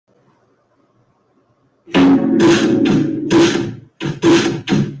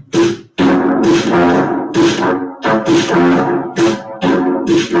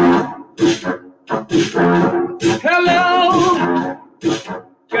Hello,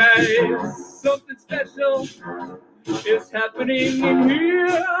 guys. Something special is happening in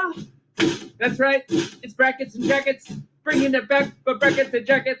here. That's right. It's Brackets and Jackets. Bringing it back for Brackets and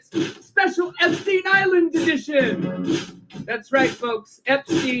Jackets. Special Epstein Island edition. That's right, folks.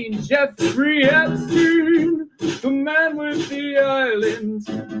 Epstein, Jeffrey Epstein, the man with the island,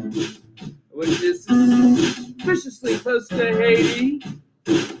 which is suspiciously close to Haiti.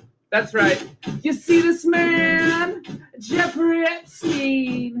 That's right. You see, this man, Jeffrey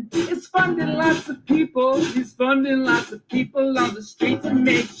Epstein, is funding lots of people. He's funding lots of people on the street to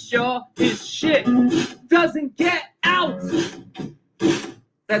make sure his shit doesn't get out.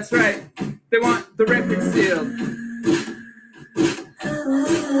 That's right. They want the record sealed.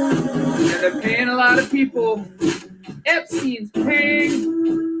 And they're paying a lot of people. Epstein's paying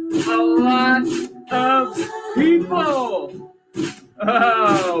a lot of people.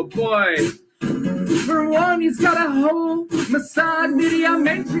 Oh, boy. For one, he's got a whole Mossad media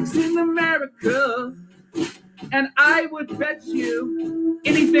matrix in America. And I would bet you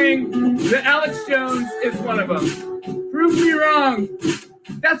anything that Alex Jones is one of them. Prove me wrong.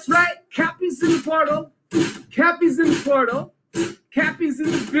 That's right. Cappy's in the portal. Cappy's in the portal. Cappy's in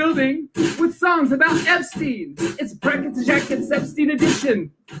the building with songs about Epstein. It's Brackets and Jackets Epstein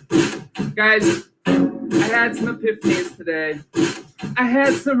edition. Guys, I had some epiphanies today. I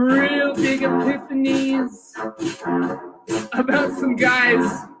had some real big epiphanies about some guys.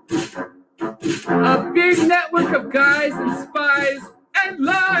 A big network of guys and spies and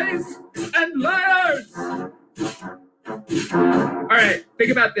lies and liars. All right,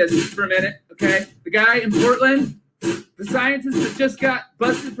 think about this for a minute, okay? The guy in Portland, the scientist that just got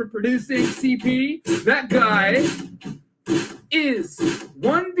busted for producing CP, that guy is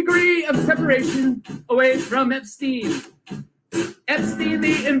 1 degree of separation away from Epstein. Epstein,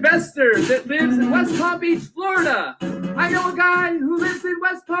 the investor that lives in West Palm Beach, Florida. I know a guy who lives in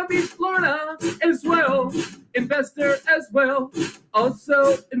West Palm Beach, Florida as well. Investor as well.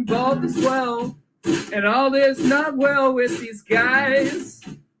 Also involved as well. And all is not well with these guys.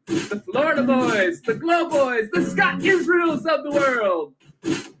 The Florida boys, the Glow boys, the Scott Israels of the world.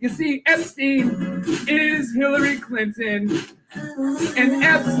 You see, Epstein is Hillary Clinton. And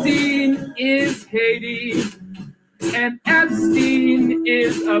Epstein is Haiti. And Epstein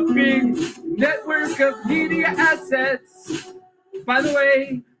is a big network of media assets. By the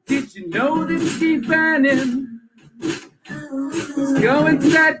way, did you know that Steve Bannon was going to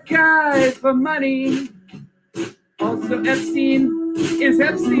that guy for money? Also, Epstein is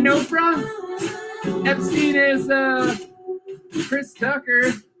Epstein Oprah. Epstein is Chris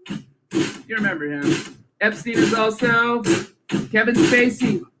Tucker. You remember him. Epstein is also Kevin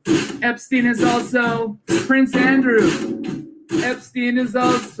Spacey. Epstein is also Prince Andrew. Epstein is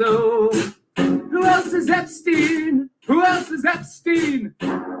also... Who else is Epstein? Who else is Epstein?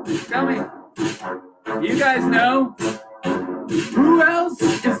 Tell me. You guys know? Who else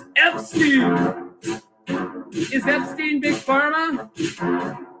is Epstein? Is Epstein Big Pharma?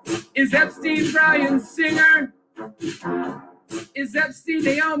 Is Epstein Bryan Singer? Is Epstein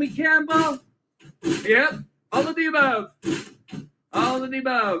Naomi Campbell? Yep, all of the above. All of the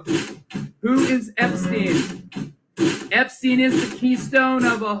above. Who is Epstein? Epstein is the keystone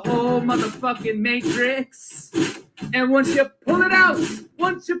of a whole motherfucking matrix. And once you pull it out, it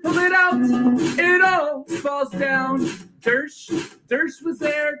all falls down. Dersh was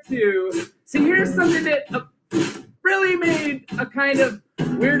there too. See, here's something that really made a kind of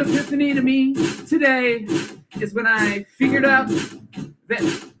weird epiphany to me today, is when I figured out that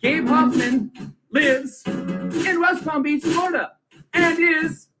Gabe Hoffman lives in West Palm Beach, Florida, and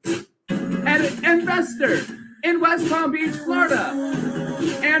is an investor in West Palm Beach, Florida,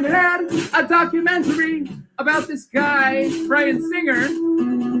 and had a documentary about this guy, Bryan Singer.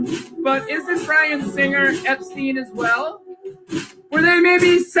 But isn't Bryan Singer Epstein as well? Were they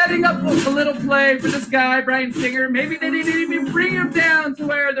maybe setting up a little play for this guy, Bryan Singer? Maybe they didn't even bring him down to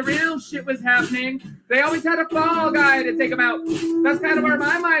where the real shit was happening. They always had a fall guy to take him out. That's kind of where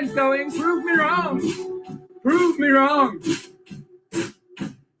my mind's going. Prove me wrong. Prove me wrong.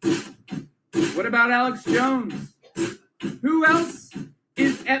 What about Alex Jones? Who else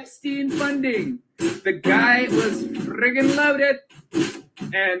is Epstein funding? The guy was friggin' loaded.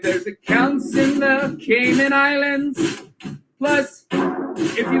 And there's accounts in the Cayman Islands. Plus,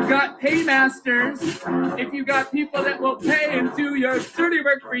 if you've got paymasters, if you've got people that will pay and do your dirty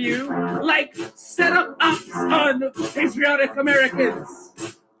work for you, like set up ops on patriotic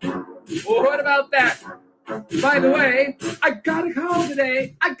Americans, What about that? By the way, I got a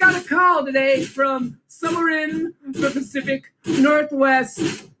call today from somewhere in the Pacific Northwest.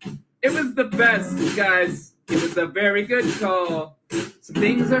 It was the best, guys. It was a very good call. Some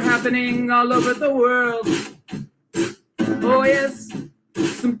things are happening all over the world. Oh, yes.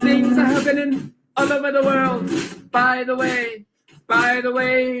 Some things are happening all over the world. By the way,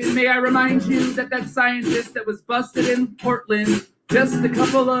 may I remind you that scientist that was busted in Portland just a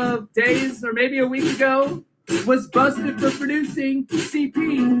couple of days or maybe a week ago was busted for producing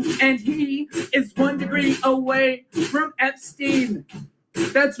CP, and he is 1 degree away from Epstein.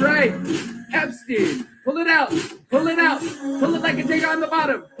 That's right, Epstein. Pull it out. Pull it like a thing on the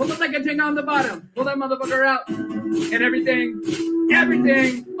bottom. Pull that motherfucker out, and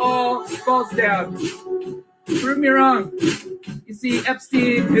everything all falls down. Prove me wrong. You see,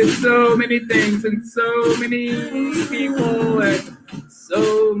 Epstein is so many things and so many people, and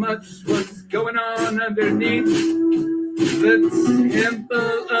so much was going on underneath the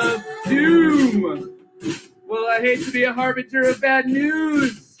Temple of Doom. Well, I hate to be a harbinger of bad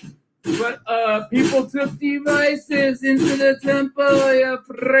news, but people took devices into the temple, you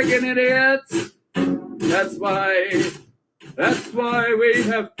friggin' idiots. That's why we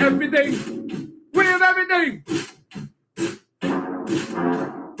have everything. We have everything.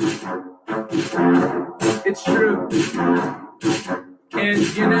 It's true.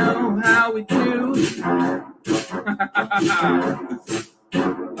 And you know how we do.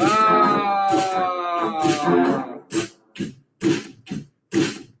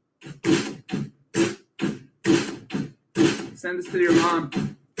 Send this to your mom.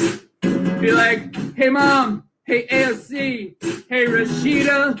 Be like, hey mom, hey AOC, hey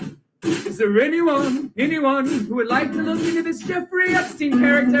Rashida, is there anyone who would like to look into this Jeffrey Epstein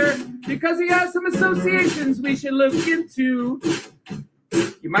character because he has some associations we should look into?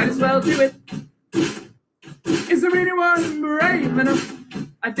 You might as well do it. Is there anyone brave enough?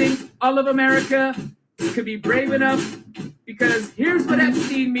 I think all of America could be brave enough, because here's what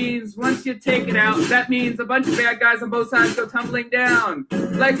Epstein means once you take it out. That means a bunch of bad guys on both sides go tumbling down.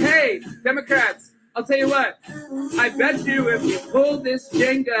 Like, hey, Democrats, I'll tell you what, I bet you if you pulled this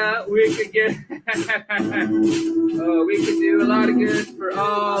Jenga, we could do a lot of good for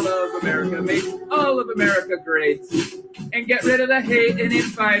all of America, make all of America great, and get rid of the hate and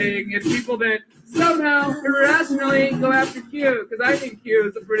infighting and people that somehow irrationally go after Q, because I think Q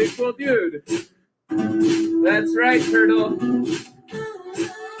is a pretty cool dude. That's right, Turtle.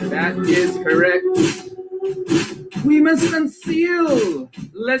 That is correct. We must unseal.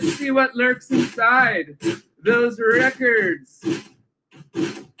 Let's see what lurks inside those records.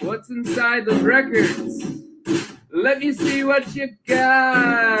 What's inside those records? Let me see what you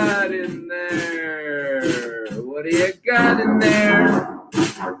got in there. What do you got in there?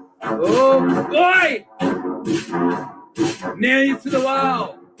 Oh, boy! Nail you to the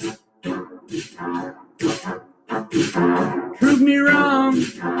wall. Prove me wrong.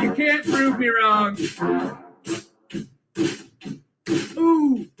 You can't prove me wrong.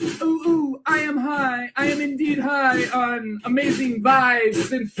 Ooh, I am high. I am indeed high on amazing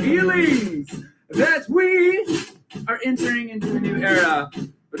vibes and feelings that we are entering into a new era.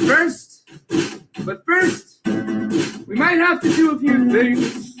 But first, we might have to do a few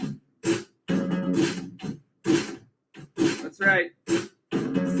things. That's right.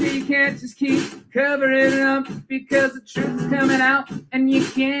 See, you can't just keep covering it up because the truth's coming out and you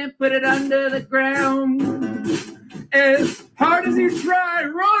can't put it under the ground. As hard as you try,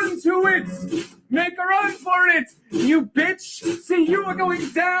 run to it. Make a run for it, you bitch. See, you are going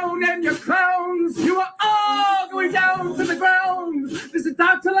down and your clowns, you are all going down to the ground. This is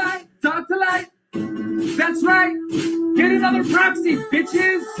Talk to Light. That's right. Get another proxy,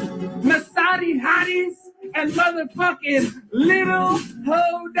 bitches. Masadi hotties and motherfucking little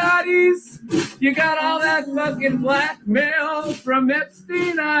ho daddies. You got all that fucking blackmail from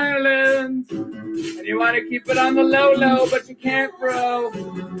Epstein Island. And you want to keep it on the low, but you can't, bro.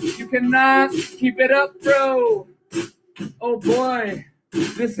 You cannot keep it up, bro. Oh boy,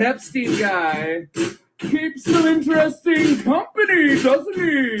 this Epstein guy keeps some interesting company, doesn't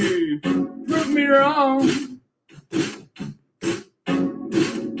he? Prove me wrong.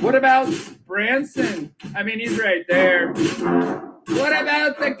 What about Branson? I mean, he's right there. What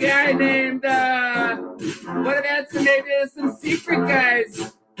about the guy named, what about some secret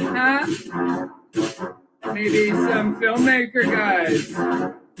guys? Huh? Maybe some filmmaker guys.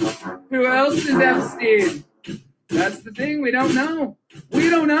 Who else is Epstein? That's the thing, we don't know. We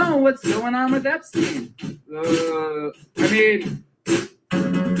don't know what's going on with Epstein. I mean,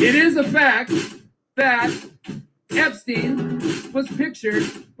 it is a fact that Epstein was pictured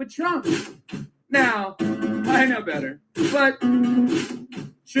with Trump. Now, I know better, but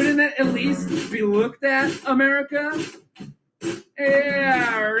shouldn't it at least be looked at, America?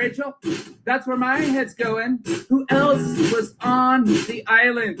 Yeah, Rachel, that's where my head's going. Who else was on the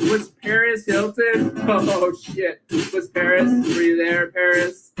island? Was Paris Hilton? Oh, shit. Was Paris? Were you there,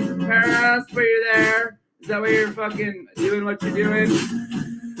 Paris? Paris, were you there? Is that why you're fucking doing what you're doing?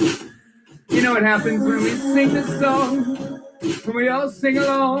 You know what happens when we sing this song? When we all sing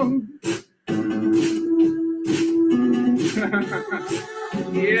along.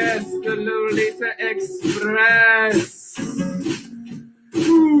 Yes, the Lolita Express.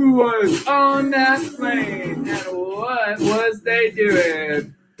 Who was on that plane and what was they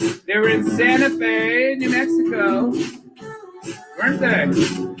doing? They were in Santa Fe, New Mexico, weren't they?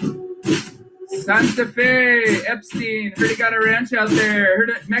 Santa Fe, Epstein, heard he got a ranch out there.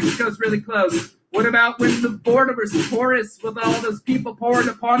 Heard Mexico's really close. What about when the border was porous with all those people poured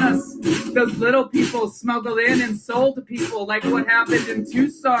upon us? Those little people smuggled in and sold to people, like what happened in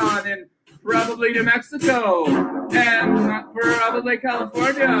Tucson and probably New Mexico and probably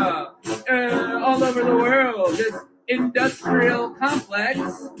California, all over the world. This industrial complex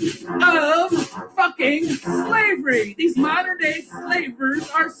of fucking slavery. These modern day slavers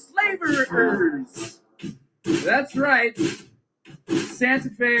are slaverers. That's right. Santa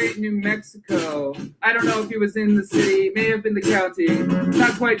Fe, New Mexico. I don't know if he was in the city, may have been the county.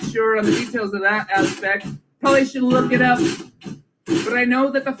 Not quite sure on the details of that aspect. Probably should look it up. But I know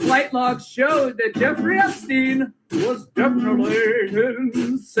that the flight logs showed that Jeffrey Epstein was definitely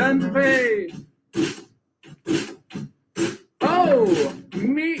in Santa Fe. Oh,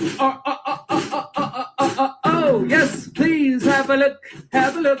 me. Oh, yes, please have a look.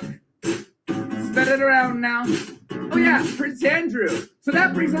 Have a look. Spread it around now. Oh, yeah, Prince Andrew. So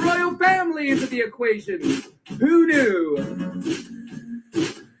that brings a royal family into the equation. Who knew?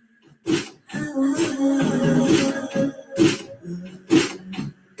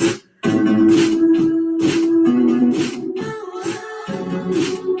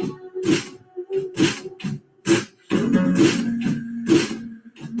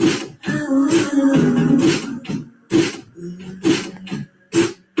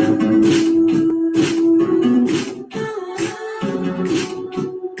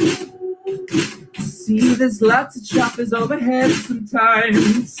 There's lots of choppers overhead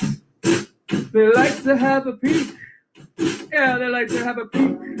sometimes. They like to have a peek. Yeah, they like to have a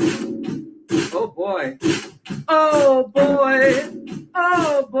peek. Oh boy. Oh boy.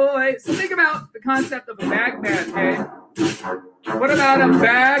 Oh boy. So think about the concept of a bagman, hey? What about a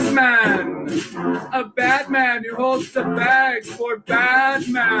bagman? A bagman who holds the bag for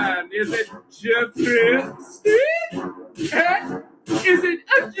Batman. Is it Jeffrey Epstein? Is it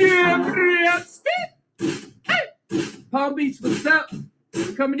a Jeffrey Epstein? Hey! Palm Beach, what's up?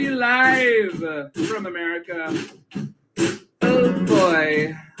 We're coming to you live from America. Oh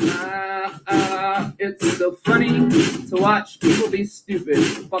boy. It's so funny to watch people be stupid.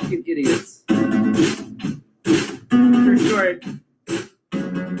 Fucking idiots. True story.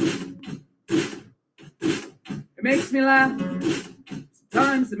 It makes me laugh.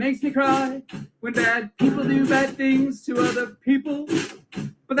 Sometimes it makes me cry when bad people do bad things to other people.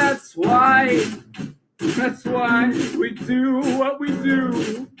 But that's why we do what we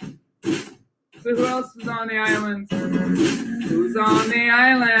do. So who else is on the island? Who's on the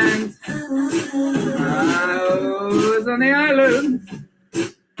island? Who's on the island?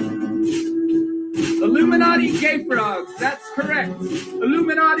 Illuminati gay frogs. That's correct.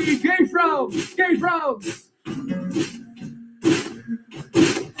 Illuminati gay frogs. Gay frogs.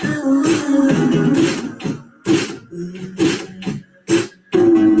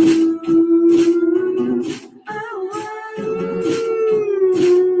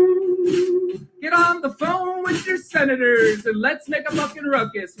 Get on the phone with your senators and let's make a fucking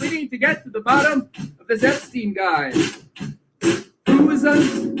ruckus. We need to get to the bottom of this Epstein guy. Who was,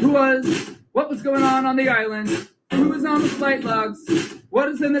 what was going on the island? Who was on the flight logs? What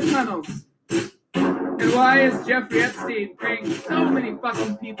is in the tunnels? And why is Jeffrey Epstein paying so many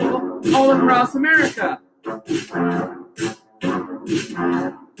fucking people all across America?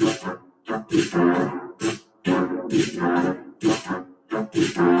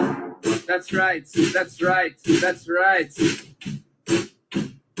 That's right. That's right. That's right.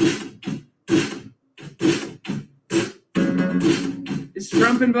 Is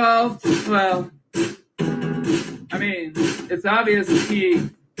Trump involved? Well, I mean, it's obvious he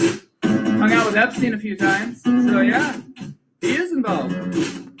hung out with Epstein a few times. So yeah, he is involved.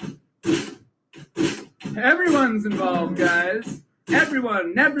 Everyone's involved, guys.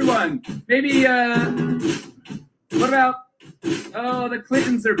 Everyone. Maybe What about, oh, the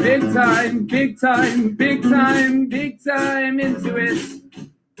Clintons are big time, big time, big time, big time into it.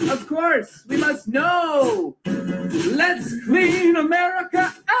 Of course, we must know. Let's clean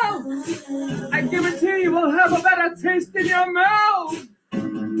America out. I guarantee you will have a better taste in your mouth.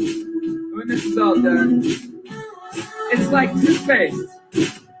 When this is all done, it's like toothpaste.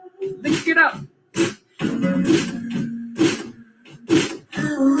 Lick it up.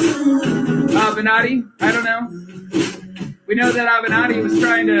 Avenatti, I don't know. We know that Avenatti was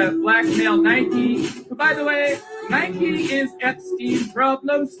trying to blackmail Nike. But by the way, Nike is Epstein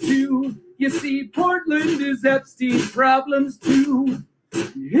problems too. You see, Portland is Epstein problems too.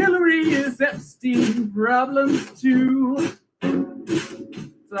 Hillary is Epstein problems too.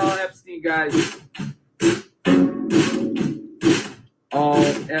 It's all Epstein, guys. All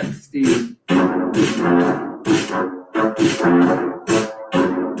Epstein.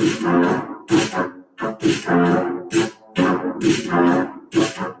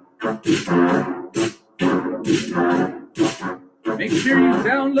 Make sure you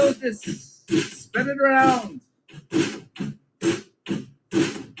download this, spread it around.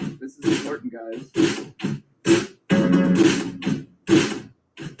 This is important, guys.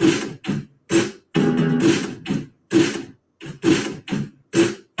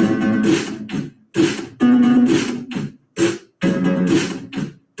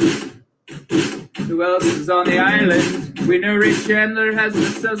 Who else is on the island? We know Ray Chandler has an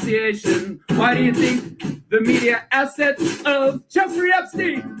association. Why do you think the media assets of Jeffrey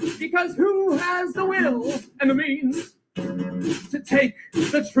Epstein? Because who has the will and the means to take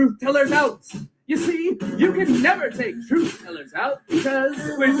the truth tellers out? You see, you can never take truth tellers out because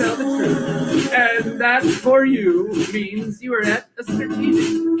we tell the truth. And that for you means you are at a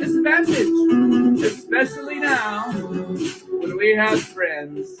strategic disadvantage, especially now when we have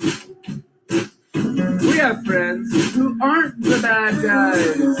friends. We have friends who aren't the bad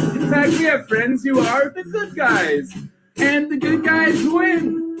guys. In fact, we have friends who are the good guys. And the good guys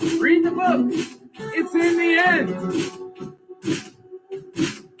win. Read the book. It's in the end.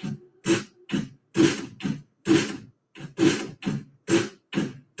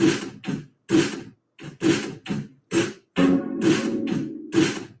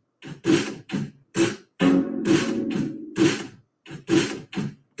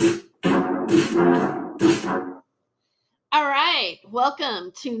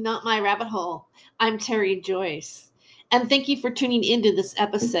 Welcome to Not My Rabbit Hole. I'm Terry Joyce, and thank you for tuning into this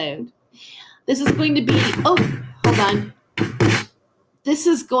episode. This is going to be, hold on. This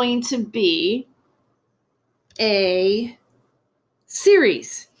is going to be a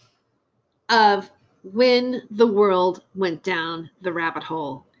series of When the World Went Down the Rabbit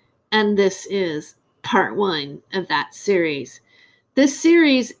Hole, and this is part 1 of that series. This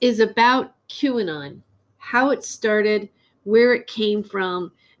series is about QAnon, how it started, where it came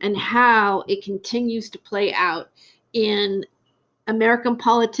from, and how it continues to play out in American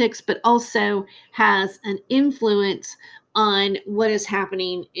politics, but also has an influence on what is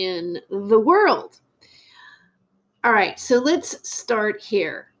happening in the world. All right, so let's start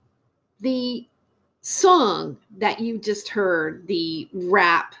here. The song that you just heard, the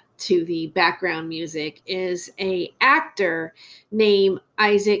rap to the background music, is an actor named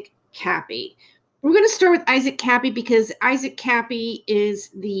Isaac Kappy. We're going to start with Isaac Kappy because Isaac Kappy is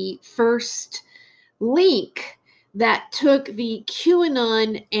the first link that took the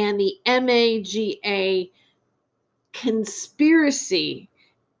QAnon and the MAGA conspiracy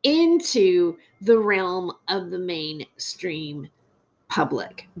into the realm of the mainstream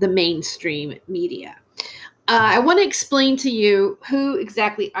public, the mainstream media. I want to explain to you who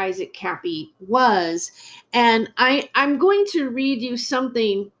exactly Isaac Kappy was, and I'm going to read you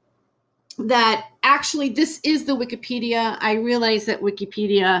something that actually, this is the Wikipedia. I realize that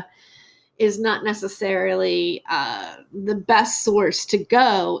Wikipedia is not necessarily the best source to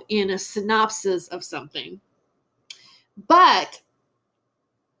go in a synopsis of something. But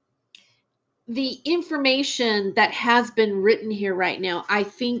the information that has been written here right now, I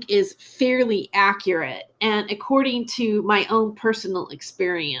think, is fairly accurate and according to my own personal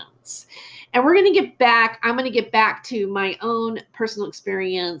experience. And I'm going to get back to my own personal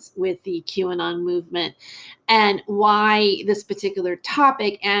experience with the QAnon movement and why this particular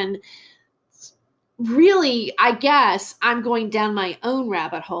topic. And really, I guess I'm going down my own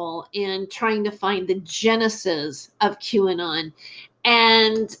rabbit hole and trying to find the genesis of QAnon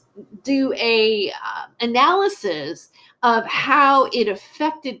and do a analysis of how it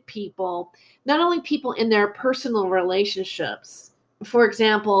affected people, not only people in their personal relationships. For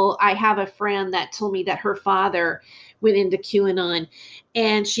example, I have a friend that told me that her father went into QAnon,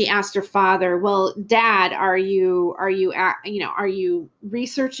 and she asked her father, "Well, Dad, are you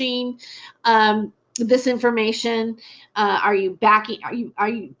researching this information? Are you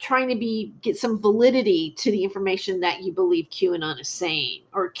trying to get some validity to the information that you believe QAnon is saying,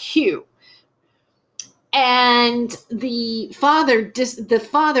 or Q?" And the father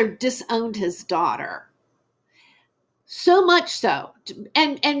disowned his daughter. So much so,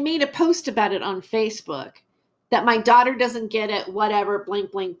 and made a post about it on Facebook, that my daughter doesn't get it, whatever,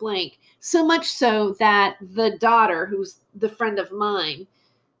 blank, blank, blank. So much so that the daughter, who's the friend of mine,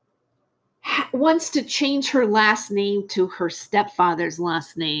 wants to change her last name to her stepfather's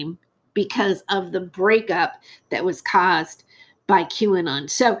last name because of the breakup that was caused by QAnon.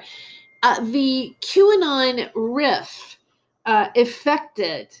 So the QAnon riff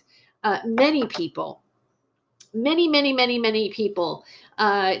affected many people. Many people,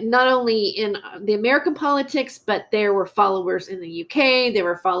 not only in the American politics, but there were followers in the UK, there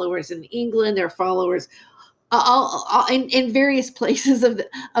were followers in England, there were followers all in various places of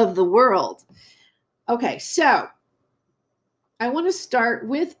the world. Okay, so I want to start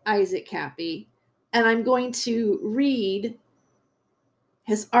with Isaac Kappy, and I'm going to read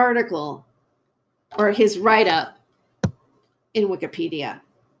his article or his write-up in Wikipedia.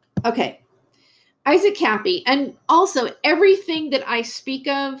 Okay. Isaac Kappy, and also everything that I speak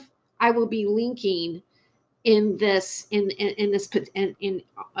of, I will be linking in this on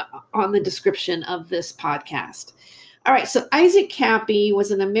the description of this podcast. All right, so Isaac Kappy was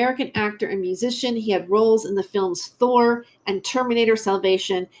an American actor and musician. He had roles in the films Thor and Terminator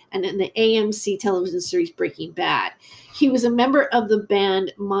Salvation, and in the AMC television series Breaking Bad. He was a member of the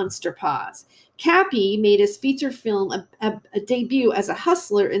band Monster Paws. Kappy made his feature film a debut as a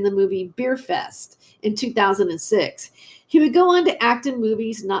hustler in the movie Beer Fest in 2006. He would go on to act in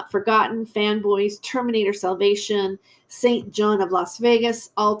movies Not Forgotten, Fanboys, Terminator Salvation, St. John of Las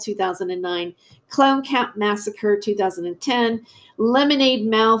Vegas, all 2009, Clown Camp Massacre 2010, Lemonade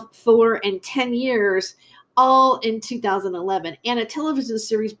Mouth, Thor, and 10 Years, all in 2011, and a television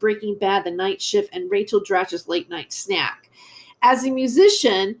series Breaking Bad, The Night Shift, and Rachel Dratch's Late Night Snack. As a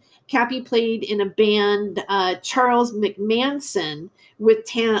musician, Kappy played in a band, Charles McManson, with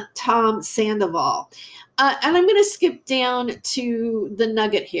Tom Sandoval. And I'm going to skip down to the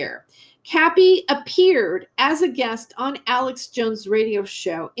nugget here. Kappy appeared as a guest on Alex Jones' radio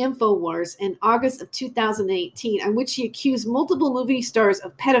show, InfoWars, in August of 2018, on which he accused multiple movie stars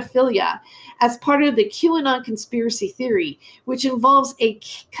of pedophilia as part of the QAnon conspiracy theory, which involves a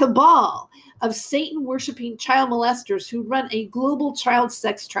cabal of Satan-worshipping child molesters who run a global child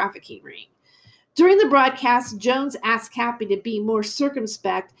sex trafficking ring. During the broadcast, Jones asked Kappy to be more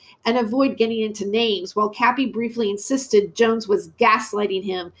circumspect and avoid getting into names, while Kappy briefly insisted Jones was gaslighting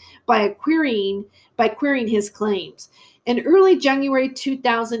him by querying his claims. In early January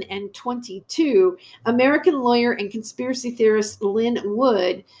 2022, American lawyer and conspiracy theorist Lynn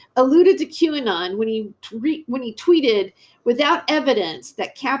Wood alluded to QAnon when he tweeted, without evidence,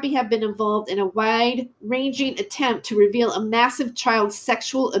 that Kappy had been involved in a wide-ranging attempt to reveal a massive child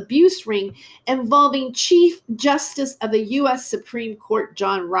sexual abuse ring involving Chief Justice of the U.S. Supreme Court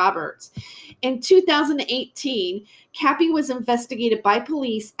John Roberts. In 2018, Kappy was investigated by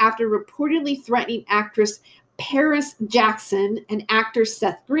police after reportedly threatening actress Paris Jackson and actor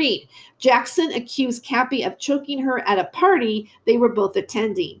Seth Green. Jackson accused Kappy of choking her at a party they were both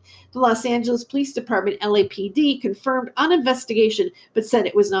attending. The Los Angeles Police Department, LAPD, confirmed on investigation but said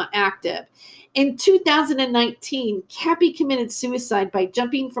it was not active. In 2019, Kappy committed suicide by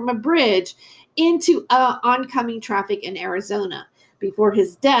jumping from a bridge into oncoming traffic in Arizona. Before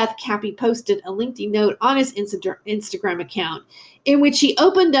his death, Kappy posted a lengthy note on his Instagram account in which he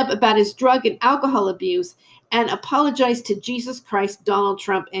opened up about his drug and alcohol abuse and apologized to Jesus Christ, Donald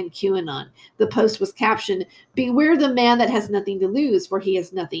Trump, and QAnon. The post was captioned, "Beware the man that has nothing to lose, for he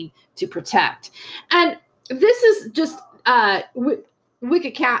has nothing to protect." And this is just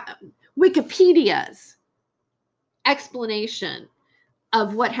Wikipedia's explanation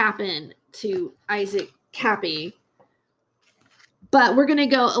of what happened to Isaac Kappy. But we're going to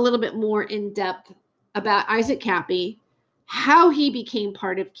go a little bit more in depth about Isaac Kappy, how he became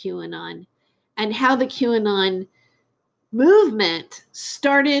part of QAnon, and how the QAnon movement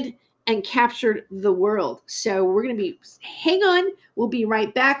started and captured the world. So we're going to hang on, we'll be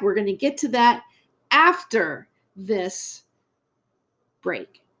right back. We're going to get to that after this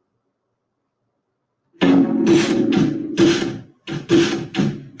break.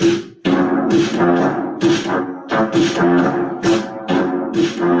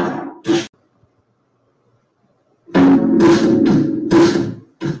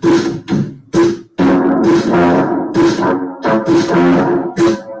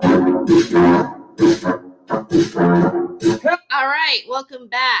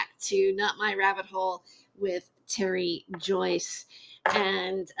 back to Not My Rabbit Hole with Terry Joyce.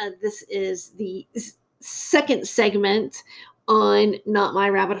 And this is the second segment on Not My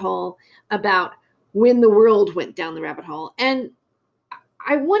Rabbit Hole about when the world went down the rabbit hole. And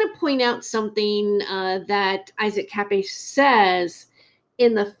I want to point out something that Isaac Kappé says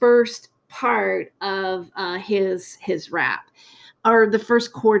in the first part of his rap, or the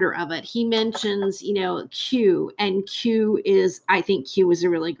first quarter of it. He mentions, Q, and I think Q is a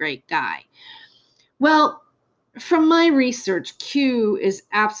really great guy. Well, from my research, Q is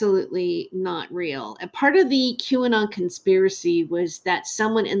absolutely not real. And part of the QAnon conspiracy was that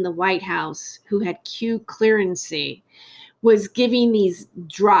someone in the White House who had Q clearancy was giving these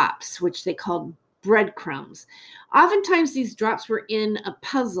drops, which they called breadcrumbs. Oftentimes these drops were in a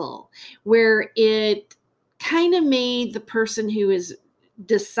puzzle where it kind of made the person who is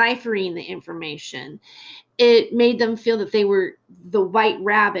deciphering the information, it made them feel that they were the white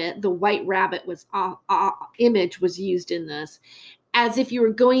rabbit. The white rabbit was image was used in this, as if you were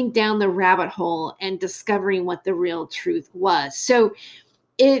going down the rabbit hole and discovering what the real truth was. So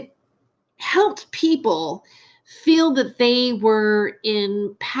it helped people feel that they were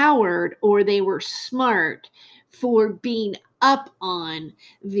empowered or they were smart for being up on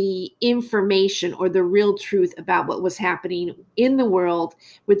the information or the real truth about what was happening in the world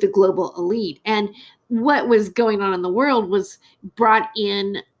with the global elite. And what was going on in the world was brought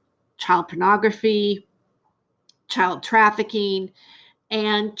in child pornography, child trafficking,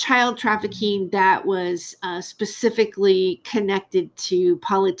 and child trafficking that was specifically connected to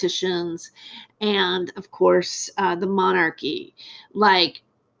politicians and, of course, the monarchy, like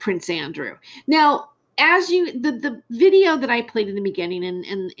Prince Andrew. Now, as the video that I played in the beginning,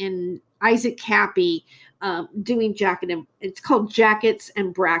 and Isaac Kappé doing it's called Jackets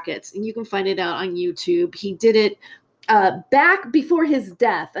and Brackets, and you can find it out on YouTube. He did it back before his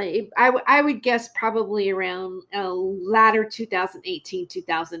death. I would guess probably around latter 2018,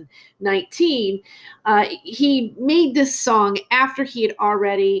 2019. He made this song after he had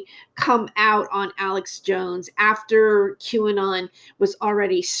already come out on Alex Jones, after QAnon was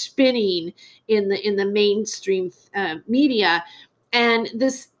already spinning in the mainstream media, and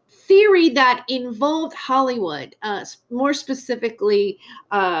this theory that involved Hollywood, more specifically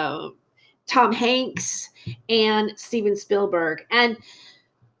Tom Hanks and Steven Spielberg. And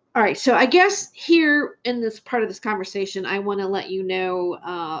all right, so I guess here in this part of this conversation, I want to let you know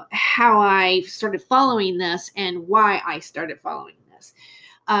how I started following this and why I started following this.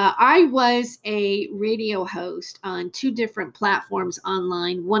 I was a radio host on 2 different platforms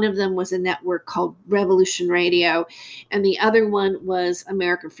online. One of them was a network called Revolution Radio, and the other one was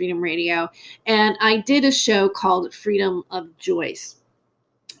American Freedom Radio. And I did a show called Freedom of Joyce.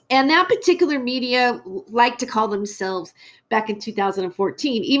 And that particular media liked to call themselves, back in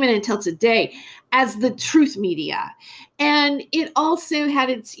 2014, even until today, as the truth media. And it also had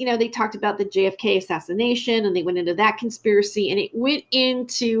its, they talked about the JFK assassination, and they went into that conspiracy, and it went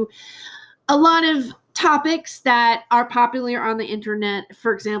into a lot of topics that are popular on the internet,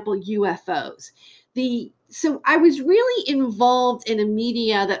 for example, UFOs. So I was really involved in a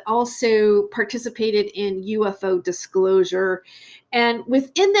media that also participated in UFO disclosure. And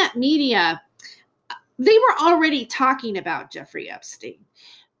within that media, they were already talking about Jeffrey Epstein.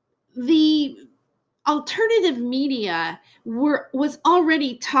 The alternative media was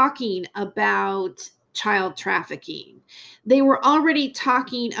already talking about child trafficking. They were already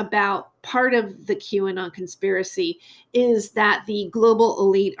talking about part of the QAnon conspiracy is that the global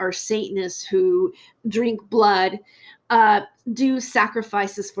elite are Satanists who drink blood, do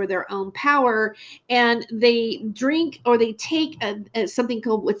sacrifices for their own power, and they drink or they take something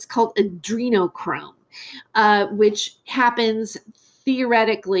called what's called adrenochrome, which happens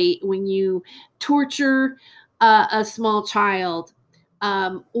theoretically when you torture a small child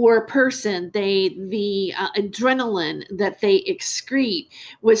or a person. The adrenaline that they excrete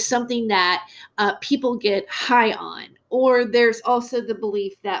was something that people get high on. Or there's also the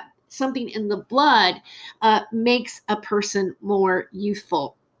belief that something in the blood makes a person more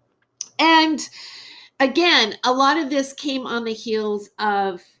youthful. And again, a lot of this came on the heels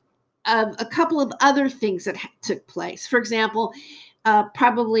of a couple of other things that took place. For example,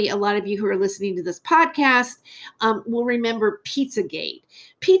 probably a lot of you who are listening to this podcast will remember Pizzagate.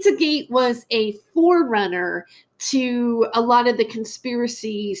 Pizzagate was a forerunner to a lot of the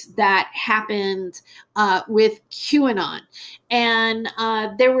conspiracies that happened with QAnon. And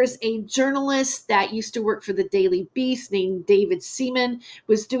there was a journalist that used to work for the Daily Beast named David Seaman,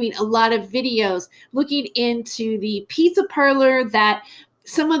 was doing a lot of videos looking into the pizza parlor that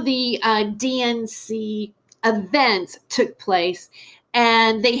some of the DNC events took place.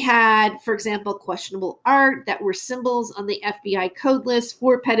 And they had, for example, questionable art that were symbols on the FBI code list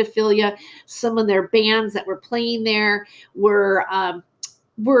for pedophilia. Some of their bands that were playing there were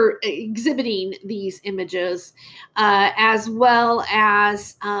exhibiting these images, as well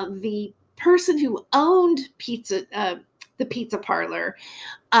as the person who owned the pizza parlor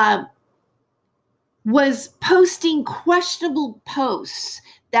was posting questionable posts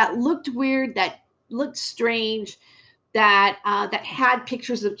that looked weird, that looked strange, that had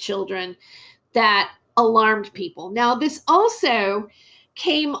pictures of children that alarmed people. Now, this also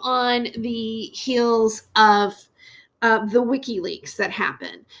came on the heels of the WikiLeaks that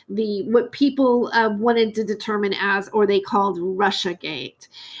happened, what people wanted to determine as, or they called Russiagate.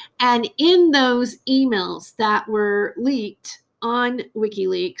 And in those emails that were leaked on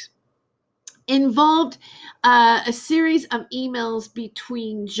WikiLeaks, involved a series of emails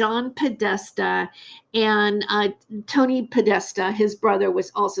between John Podesta and Tony Podesta. His brother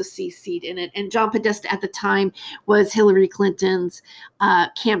was also CC'd in it. And John Podesta at the time was Hillary Clinton's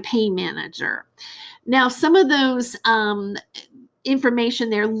campaign manager. Now, some of those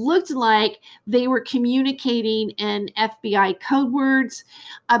information there looked like they were communicating in FBI code words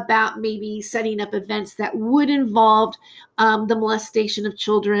about maybe setting up events that would involve the molestation of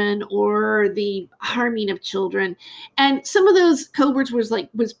children or the harming of children. And some of those code words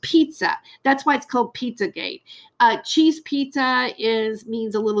was pizza. That's why it's called Pizzagate. Cheese pizza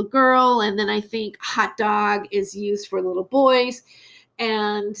means a little girl, and then I think hot dog is used for little boys.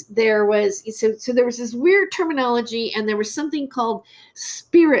 And there was this weird terminology, and there was something called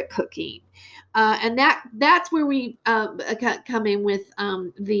spirit cooking, and that's where we come in with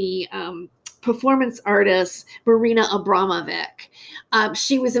the performance artist Marina Abramovic.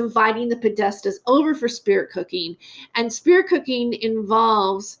 She was inviting the Podestas over for spirit cooking, and spirit cooking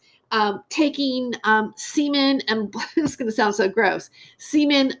involves taking semen and this is going to sound so gross,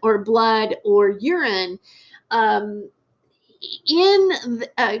 semen or blood or urine. In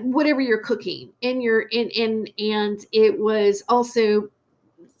whatever you're cooking and it was also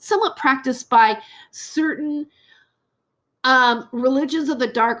somewhat practiced by certain religions of the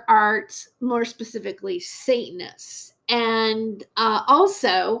dark arts, more specifically Satanists. And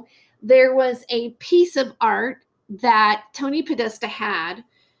also there was a piece of art that Tony Podesta had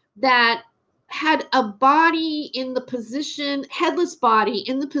that had a body in the position, headless body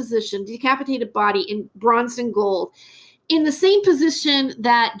in the position, decapitated body in bronze and gold, in the same position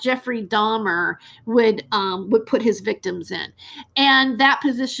that Jeffrey Dahmer would put his victims in. And that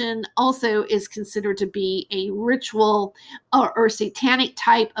position also is considered to be a ritual or satanic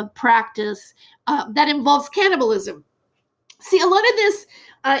type of practice that involves cannibalism. See, a lot of this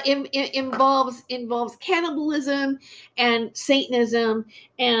involves cannibalism and Satanism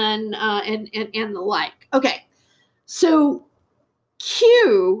and the like. Okay, so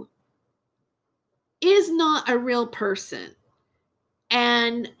Q is not a real person.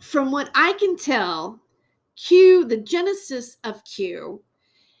 And from what I can tell, Q, the genesis of Q,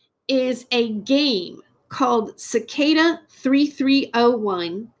 is a game called Cicada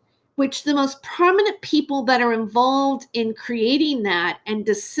 3301, which the most prominent people that are involved in creating that and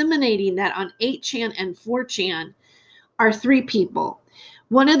disseminating that on 8chan and 4chan are three people.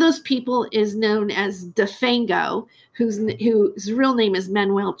 One of those people is known as Defango, whose real name is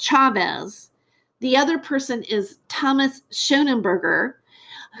Manuel Chavez. The other person is Thomas Schoenberger,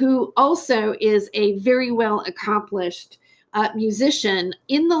 who also is a very well accomplished musician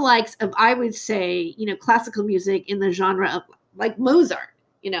in the likes of, I would say, classical music in the genre of like Mozart.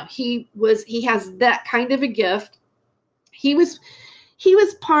 He has that kind of a gift. He was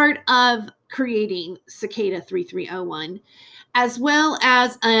part of creating Cicada 3301, as well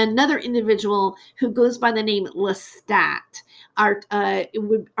as another individual who goes by the name Lestat,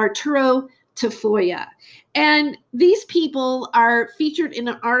 Arturo Tafoya. And these people are featured in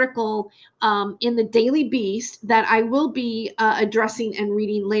an article in the Daily Beast that I will be addressing and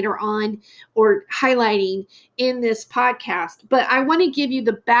reading later on or highlighting in this podcast. But I want to give you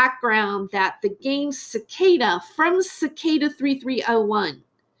the background that the game Cicada from Cicada 3301,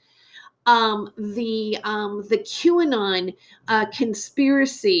 the QAnon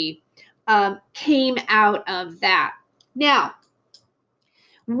conspiracy came out of that. Now,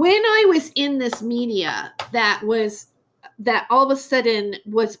 when I was in this media that all of a sudden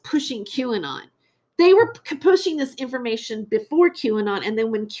was pushing QAnon, they were pushing this information before QAnon. And then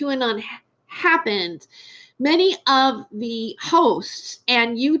when QAnon happened, many of the hosts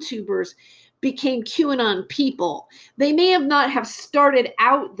and YouTubers became QAnon people. They may have not have started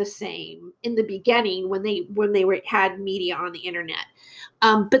out the same in the beginning when they had media on the internet.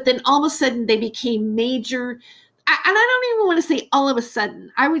 But then all of a sudden they became major, and I don't even want to say all of a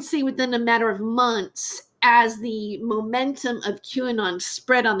sudden, I would say within a matter of months, as the momentum of QAnon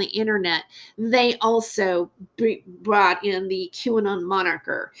spread on the internet, they also brought in the QAnon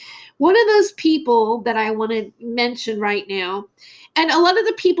moniker. One of those people that I want to mention right now, and a lot of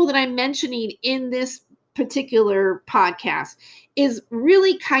the people that I'm mentioning in this particular podcast is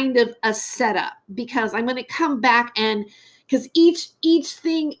really kind of a setup, because I'm going to come back and because each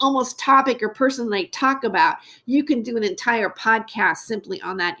thing, almost topic or person that I talk about, you can do an entire podcast simply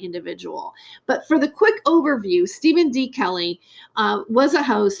on that individual. But for the quick overview, Stephen D. Kelly was a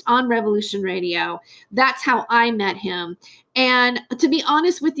host on Revolution Radio. That's how I met him. And to be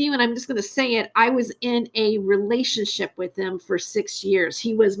honest with you, and I'm just going to say it, I was in a relationship with him for 6 years.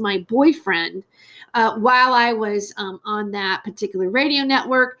 He was my boyfriend while I was on that particular radio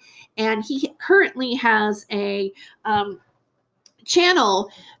network. And he currently has a channel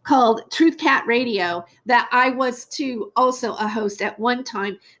called Truth Cat Radio that I was too also a host at one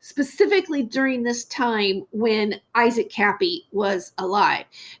time, specifically during this time when Isaac Cappy was alive.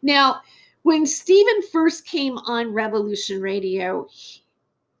 Now, when Stephen first came on Revolution Radio,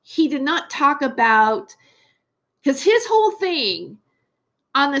 he did not talk about, because his whole thing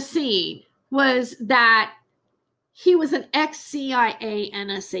on the scene was that he was an ex-CIA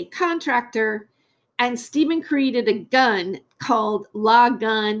NSA contractor, and Stephen created a gun called Law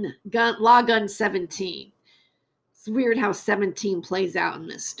Gun 17. It's weird how 17 plays out in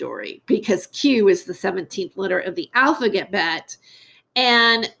this story, because Q is the 17th letter of the alphabet,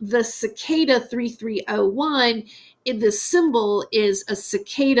 and the cicada 3301, the symbol is a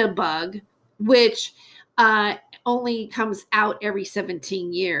cicada bug, which only comes out every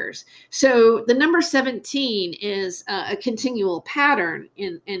 17 years. So the number 17 is a continual pattern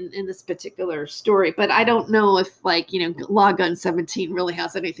in this particular story. But I don't know if, Law Gun 17 really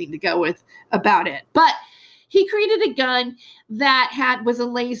has anything to go with about it. But he created a gun that was a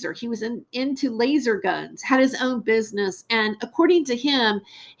laser. He was into laser guns, had his own business. And according to him,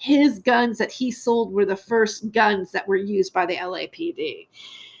 his guns that he sold were the first guns that were used by the LAPD.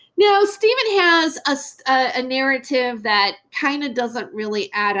 Now, Stephen has a narrative that kind of doesn't really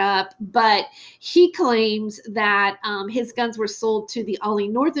add up, but he claims that his guns were sold to the Ollie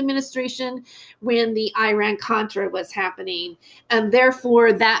North administration when the Iran-Contra was happening, and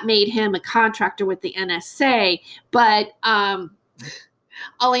therefore that made him a contractor with the NSA. But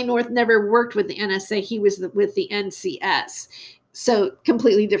Ollie North never worked with the NSA. He was with the NCS. So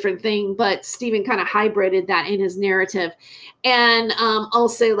completely different thing, but Stephen kind of hybrided that in his narrative. And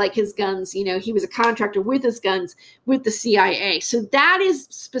also, like, his guns, he was a contractor with his guns with the CIA. So that is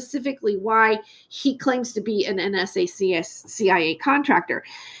specifically why he claims to be an NSA CIA contractor.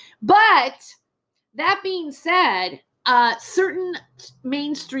 But that being said, certain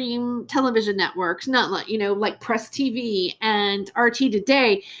mainstream television networks, not like Press TV and RT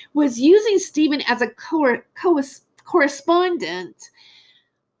Today, was using Stephen as a correspondent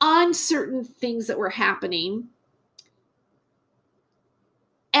on certain things that were happening,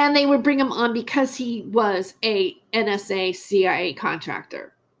 and they would bring him on because he was a NSA CIA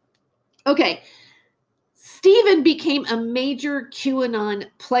contractor. Okay, Stephen became a major QAnon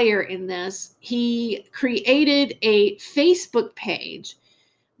player in this. He created a Facebook page,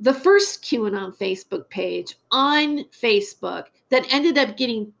 the first QAnon Facebook page on Facebook, that ended up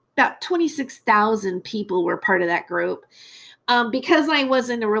getting about 26,000 people were part of that group. Because I was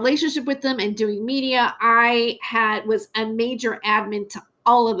in a relationship with them and doing media, I was a major admin to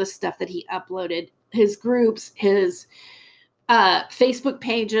all of the stuff that he uploaded, his groups, his Facebook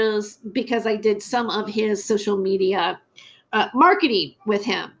pages, because I did some of his social media marketing with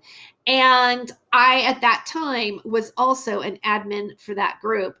him. And I, at that time, was also an admin for that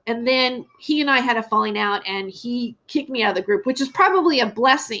group. And then he and I had a falling out, and he kicked me out of the group, which is probably a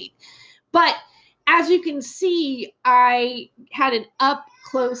blessing. But as you can see, I had an up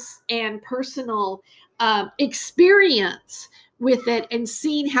close and personal experience with it and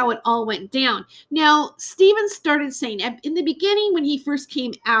seeing how it all went down. Now, Stephen started saying in the beginning, when he first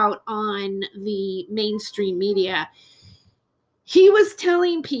came out on the mainstream media, he was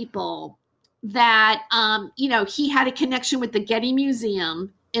telling people that, he had a connection with the Getty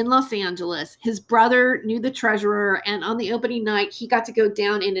Museum in Los Angeles. His brother knew the treasurer, and on the opening night, he got to go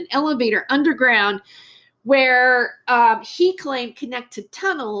down in an elevator underground where he claimed connected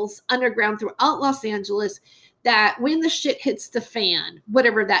tunnels underground throughout Los Angeles, that when the shit hits the fan,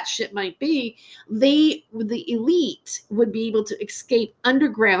 whatever that shit might be, the elite would be able to escape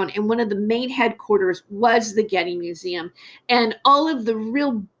underground. And one of the main headquarters was the Getty Museum. And all of the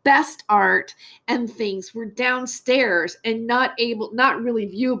real best art and things were downstairs and not really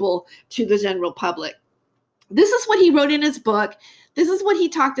viewable to the general public. This is what he wrote in his book. This is what he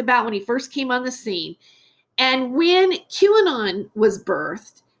talked about when he first came on the scene. And when QAnon was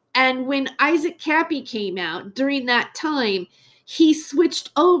birthed, and when Isaac Kappy came out during that time, he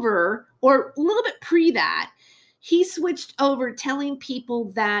switched over, or a little bit pre that, he switched over telling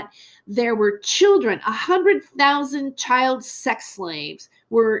people that there were children, 100,000 child sex slaves,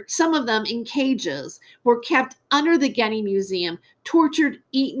 were some of them in cages, were kept under the Getty Museum, tortured,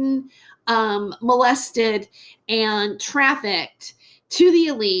 eaten, molested, and trafficked to the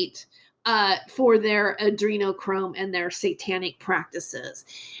elite for their adrenochrome and their satanic practices.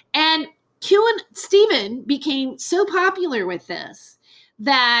 And Stephen became so popular with this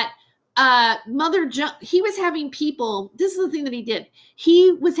that he was having people, this is the thing that he did.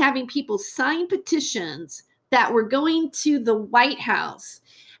 He was having people sign petitions that were going to the White House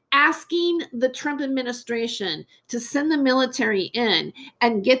asking the Trump administration to send the military in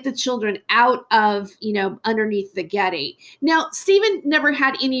and get the children out of, underneath the Getty. Now, Stephen never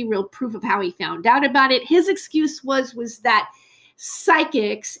had any real proof of how he found out about it. His excuse was that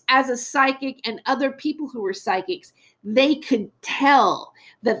psychics, as a psychic and other people who were psychics, they could tell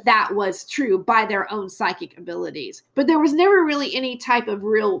that was true by their own psychic abilities. But there was never really any type of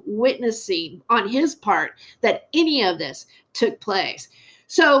real witnessing on his part that any of this took place.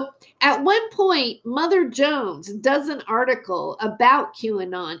 So at one point, Mother Jones does an article about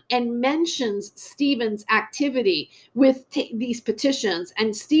QAnon and mentions Stephen's activity with these petitions.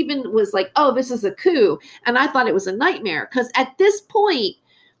 And Stephen was like, oh, this is a coup. And I thought it was a nightmare, because at this point,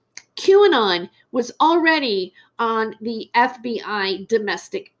 QAnon was already on the FBI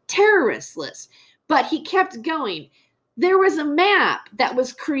domestic terrorist list. But he kept going. There was a map that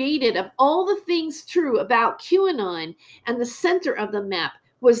was created of all the things true about QAnon, and the center of the map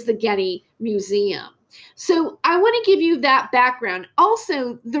was the Getty Museum. So I want to give you that background.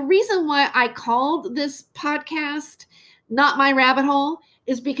 Also, the reason why I called this podcast Not My Rabbit Hole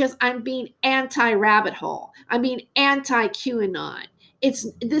is because I'm being anti-rabbit hole. I'm being anti-QAnon.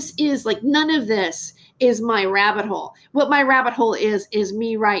 This is like, none of this is my rabbit hole. What my rabbit hole is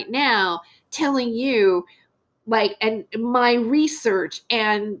me right now telling you, and my research,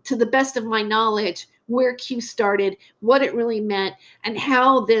 and to the best of my knowledge, where Q started, what it really meant, and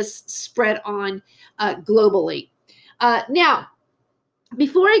how this spread on globally. Now,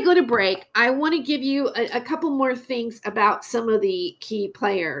 before I go to break, I want to give you a couple more things about some of the key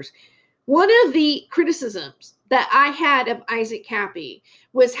players. One of the criticisms that I had of Isaac Kappy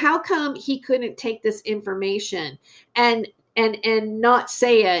was how come he couldn't take this information and not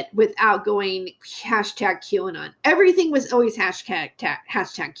say it without going hashtag QAnon. Everything was always hashtag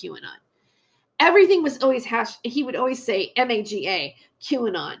QAnon. Everything was always he would always say MAGA,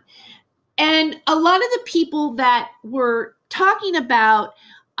 QAnon. And a lot of the people that were talking about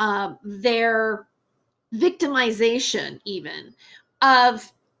their victimization even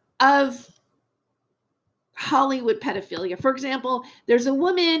of Hollywood pedophilia. For example, there's a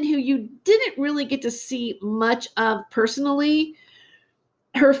woman who you didn't really get to see much of personally,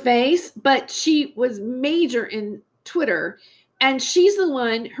 her face, but she was major in Twitter. And she's the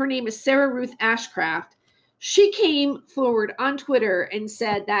one, her name is Sarah Ruth Ashcraft. She came forward on Twitter and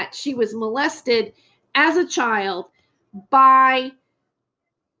said that she was molested as a child by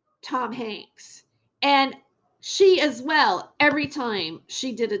Tom Hanks. And she as well, every time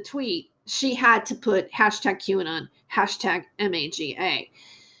she did a tweet, she had to put hashtag QAnon, hashtag MAGA.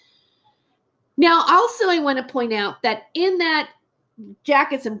 Now, also I want to point out that in that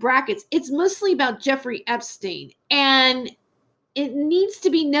jackets and brackets, it's mostly about Jeffrey Epstein. And it needs to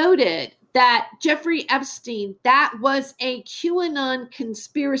be noted that Jeffrey Epstein, that was a QAnon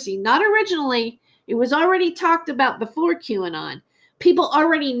conspiracy. Not originally. It was already talked about before QAnon. People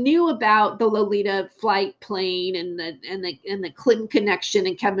already knew about the Lolita flight plane and the Clinton connection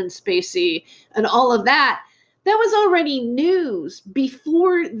and Kevin Spacey and all of that. That was already news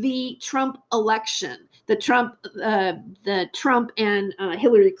before the Trump election. The Trump and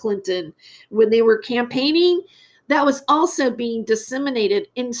Hillary Clinton, when they were campaigning, that was also being disseminated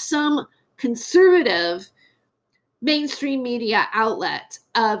in some conservative mainstream media outlet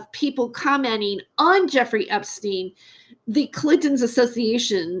of people commenting on Jeffrey Epstein, the Clintons'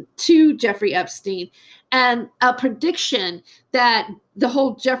 association to Jeffrey Epstein, and a prediction that the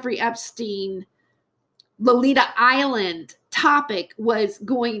whole Jeffrey Epstein Lolita Island topic was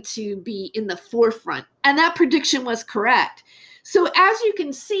going to be in the forefront. And that prediction was correct. So as you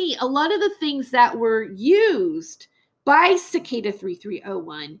can see, a lot of the things that were used by Cicada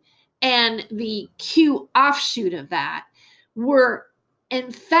 3301 and the Q offshoot of that were,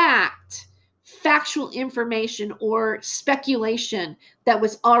 in fact, factual information or speculation that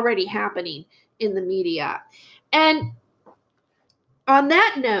was already happening in the media. And on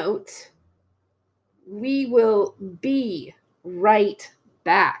that note, we will be right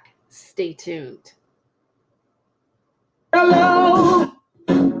back. Stay tuned. Hello.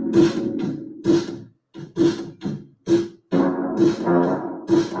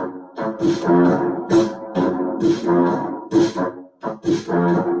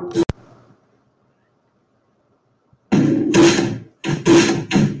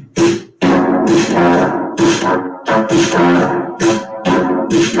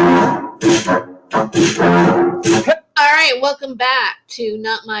 All right, welcome back to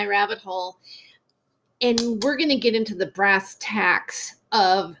Not My Rabbit Hole. And we're going to get into the brass tacks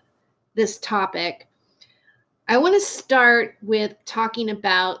of this topic. I want to start with talking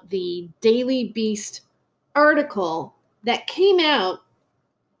about the Daily Beast article that came out.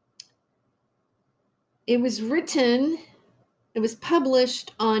 It was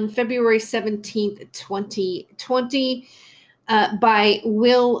published on February 17th, 2020 by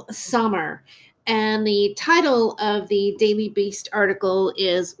Will Sommer. And the title of the Daily Beast article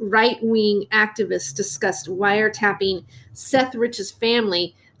is Right-Wing Activists Discussed Wiretapping Seth Rich's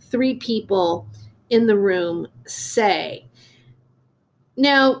Family, 3 People in the Room Say.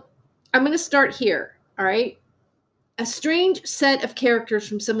 Now, I'm going to start here, all right? A strange set of characters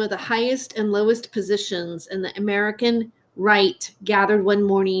from some of the highest and lowest positions in the American right gathered one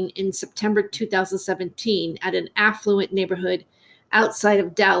morning in September 2017 at an affluent neighborhood outside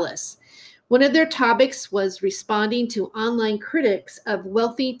of Dallas. One of their topics was responding to online critics of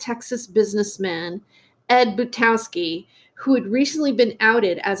wealthy Texas businessman Ed Butowski, who had recently been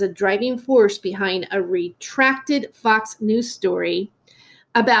outed as a driving force behind a retracted Fox News story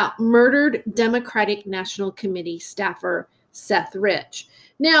about murdered Democratic National Committee staffer Seth Rich.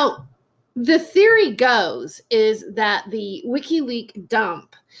 Now, the theory goes is that the WikiLeaks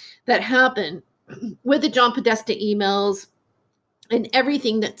dump that happened with the John Podesta emails and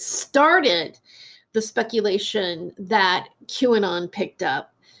everything that started the speculation that QAnon picked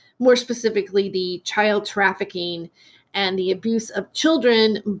up, more specifically the child trafficking and the abuse of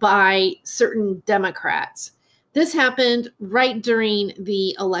children by certain Democrats. This happened right during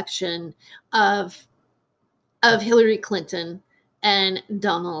the election of Hillary Clinton and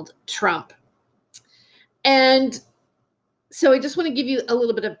Donald Trump. And so I just want to give you a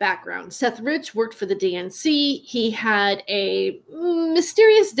little bit of background. Seth Rich worked for the DNC. He had a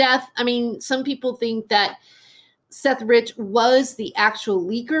mysterious death. I mean, some people think that Seth Rich was the actual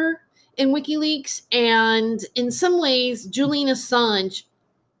leaker in WikiLeaks. And in some ways, Julian Assange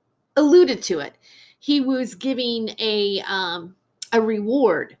alluded to it. He was giving a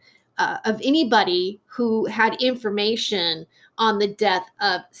reward of anybody who had information on the death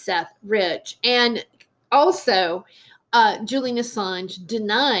of Seth Rich. And also, Julian Assange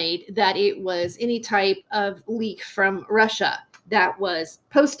denied that it was any type of leak from Russia that was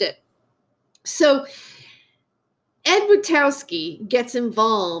posted. So Ed Butowski gets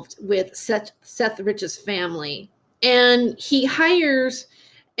involved with Seth Rich's family, and he hires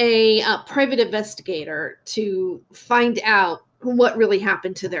a private investigator to find out what really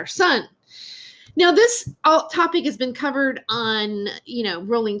happened to their son. Now, this topic has been covered on,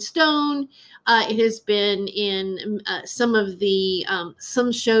 Rolling Stone. It has been in some of the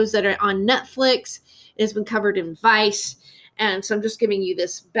some shows that are on Netflix. It has been covered in Vice. And so I'm just giving you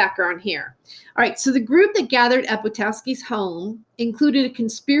this background here. All right. So the group that gathered at Butowski's home included a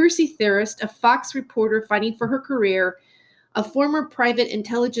conspiracy theorist, a Fox reporter fighting for her career, a former private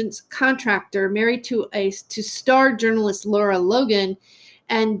intelligence contractor married to star journalist Laura Logan,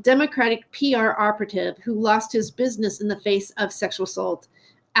 and Democratic PR operative who lost his business in the face of sexual assault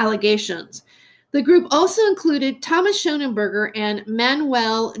allegations. The group also included Thomas Schoenberger and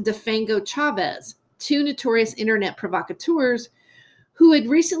Manuel DeFango Chavez, 2 notorious internet provocateurs who had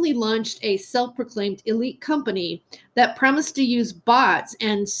recently launched a self-proclaimed elite company that promised to use bots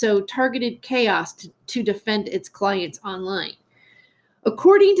and sow targeted chaos to defend its clients online.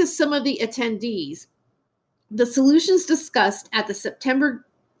 According to some of the attendees, the solutions discussed at the September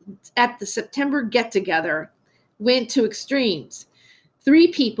get-together went to extremes.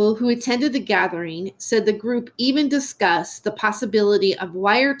 3 people who attended the gathering said the group even discussed the possibility of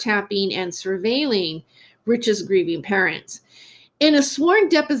wiretapping and surveilling Rich's grieving parents. In a sworn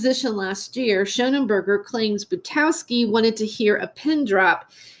deposition last year, Schoenberger claims Butowski wanted to hear a pin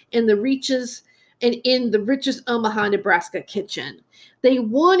drop in the Rich's Omaha, Nebraska kitchen. They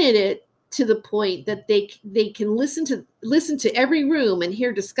wanted it to the point that they can listen to every room and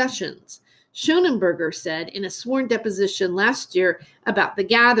hear discussions. Schoenberger said in a sworn deposition last year about the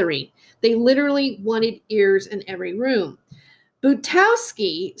gathering, they literally wanted ears in every room.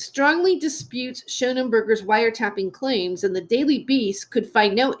 Butowski strongly disputes Schonenberger's wiretapping claims, and the Daily Beast could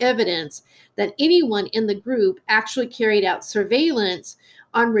find no evidence that anyone in the group actually carried out surveillance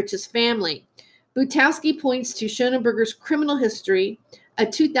on Rich's family. Butowski points to Schonenberger's criminal history, a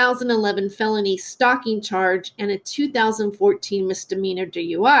 2011 felony stalking charge, and a 2014 misdemeanor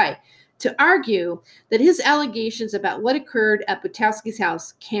DUI, to argue that his allegations about what occurred at Butowski's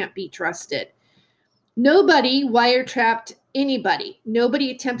house can't be trusted. Nobody wiretapped anybody.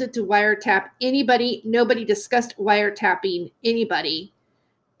 Nobody attempted to wiretap anybody. Nobody discussed wiretapping anybody.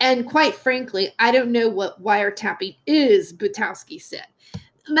 And quite frankly, I don't know what wiretapping is, Butowski said.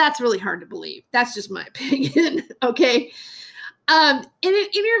 That's really hard to believe. That's just my opinion, okay? In an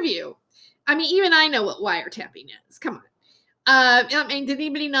interview, I mean, even I know what wiretapping is. Come on. I mean, did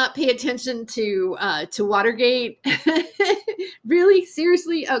anybody not pay attention to Watergate? Really?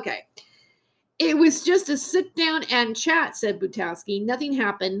 Seriously? Okay. It was just a sit down and chat, said Butowski. Nothing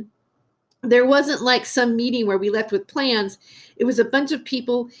happened. There wasn't like some meeting where we left with plans. It was a bunch of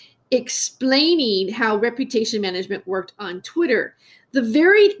people explaining how reputation management worked on Twitter. The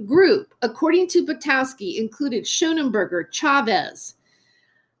varied group, according to Butowski, included Schonenberger, Chavez,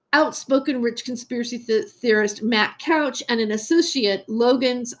 outspoken rich conspiracy theorist Matt Couch, and an associate,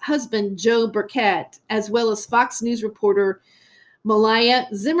 Logan's husband, Joe Burkett, as well as Fox News reporter Malaya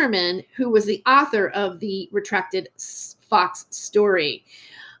Zimmerman, who was the author of the retracted Fox story.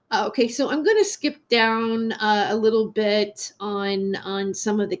 Okay, so I'm going to skip down a little bit on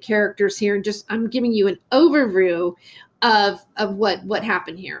some of the characters here, and just I'm giving you an overview of what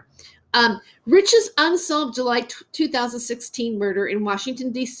happened here. Rich's unsolved July 2016 murder in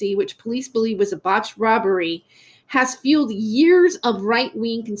Washington, D.C., which police believe was a botched robbery, has fueled years of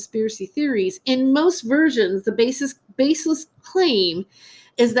right-wing conspiracy theories. In most versions, the baseless claim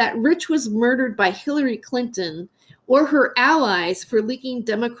is that Rich was murdered by Hillary Clinton or her allies for leaking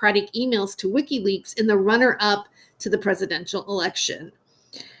Democratic emails to WikiLeaks in the runner-up to the presidential election.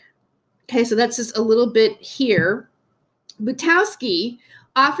 Okay, so that's just a little bit here. Butowski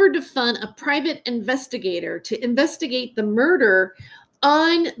offered to fund a private investigator to investigate the murder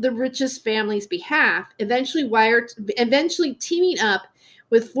on the Rich's family's behalf, eventually teaming up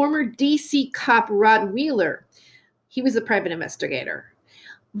with former DC cop Rod Wheeler. He was a private investigator.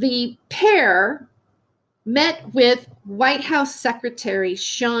 The pair met with White House Secretary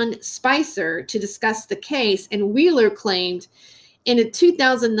Sean Spicer to discuss the case, and Wheeler claimed in a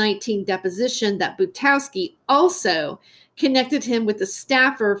 2019 deposition that Butowski also connected him with the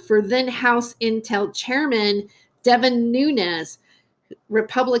staffer for then House Intel Chairman Devin Nunes,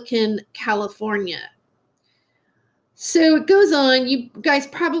 Republican, California. So it goes on. You guys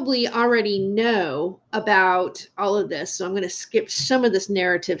probably already know about all of this, so I'm going to skip some of this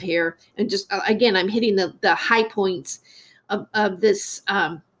narrative here. And just, again, I'm hitting the high points of this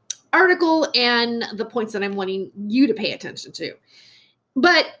article and the points that I'm wanting you to pay attention to.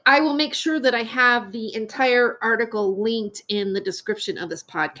 But I will make sure that I have the entire article linked in the description of this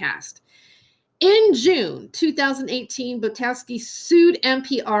podcast. In June 2018, Butowski sued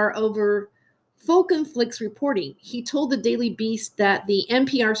NPR over Falconflix reporting. He told the Daily Beast that the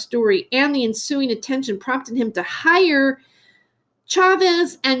NPR story and the ensuing attention prompted him to hire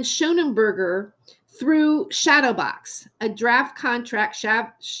Chavez and Schonenberger through Shadowbox, a draft contract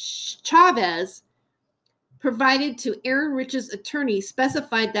Chavez provided to Aaron Rich's attorney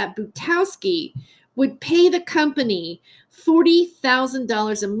specified that Butowski would pay the company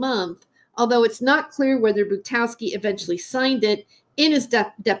 $40,000 a month, although it's not clear whether Butowski eventually signed it. In his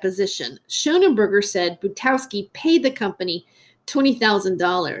deposition, Schonenberger said Butowski paid the company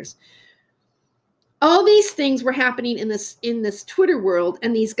 $20,000. All these things were happening in this Twitter world,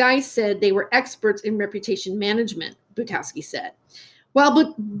 and these guys said they were experts in reputation management, Butowski said.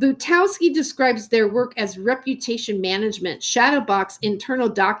 While Butowski describes their work as reputation management, Shadowbox internal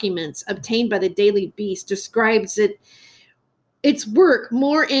documents obtained by the Daily Beast describes its work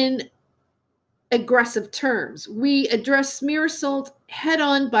more in aggressive terms. We address smear assault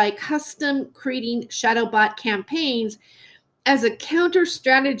head-on by custom creating Shadowbot campaigns as a counter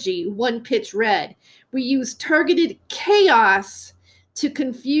strategy, one pitch read. We use targeted chaos to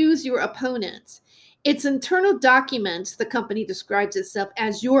confuse your opponents. Its internal documents, the company describes itself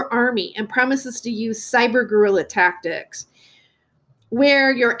as your army and promises to use cyber guerrilla tactics.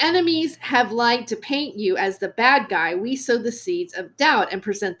 Where your enemies have lied to paint you as the bad guy, we sow the seeds of doubt and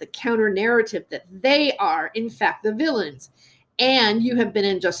present the counter narrative that they are, in fact, the villains. And you have been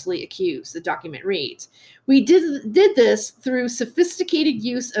unjustly accused, the document reads. We did this through sophisticated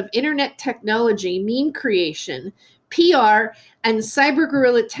use of internet technology, meme creation, PR, and cyber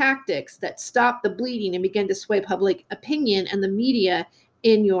guerrilla tactics that stop the bleeding and begin to sway public opinion and the media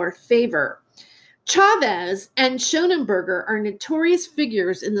in your favor. Chavez and Schonenberger are notorious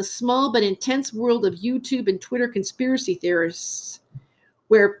figures in the small but intense world of YouTube and Twitter conspiracy theorists,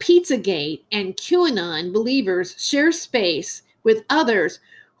 where Pizzagate and QAnon believers share space with others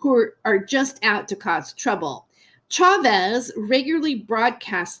who are just out to cause trouble. Chavez regularly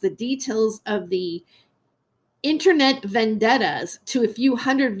broadcasts the details of the internet vendettas to a few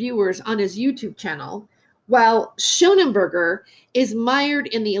hundred viewers on his YouTube channel, while Schonenberger is mired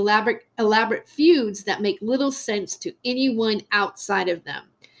in the elaborate feuds that make little sense to anyone outside of them.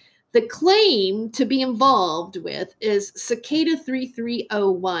 The claim to be involved with is Cicada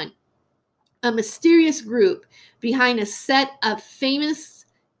 3301, a mysterious group behind a set of famous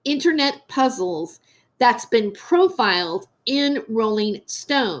internet puzzles that's been profiled in Rolling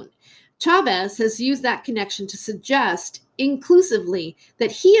Stone. Chavez has used that connection to suggest inclusively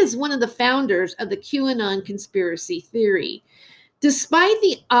that he is one of the founders of the QAnon conspiracy theory. Despite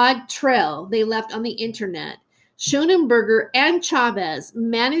the odd trail they left on the internet, Schonenberger and Chavez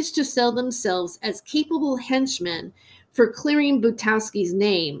managed to sell themselves as capable henchmen for clearing Butowski's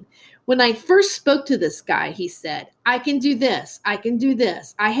name. When I first spoke to this guy, he said, I can do this, I can do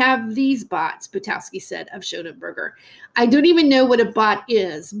this. I have these bots, Butowski said of Schonenberger. I don't even know what a bot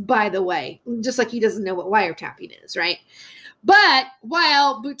is, by the way, just like he doesn't know what wiretapping is, right? But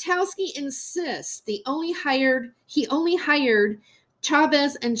while Butowski insists he only hired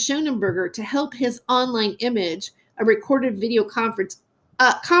Chavez and Schonenberger to help his online image, a recorded video conference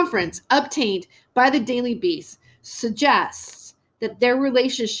obtained by the Daily Beast suggests that their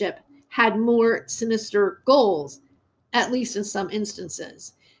relationship had more sinister goals, at least in some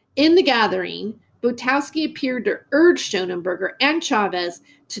instances. In the gathering, Butowski appeared to urge Schonenberger and Chavez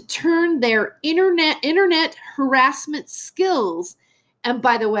to turn their internet harassment skills, and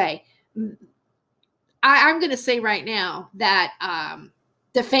by the way, I'm going to say right now that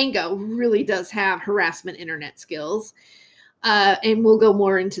Defango really does have harassment internet skills, and we'll go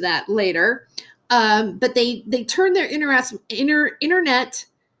more into that later. But they turned their internet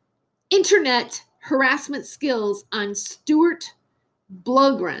harassment skills on Stuart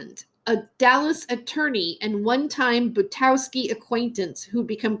Blogrund, a Dallas attorney and one-time Butowski acquaintance who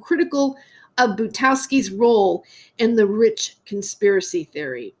become critical of Butowski's role in the Rich conspiracy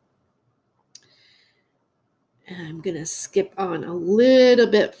theory. I'm going to skip on a little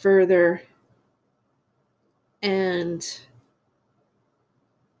bit further, and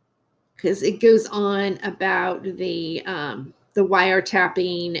because it goes on about the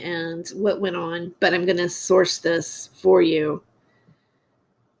wiretapping and what went on, but I'm going to source this for you.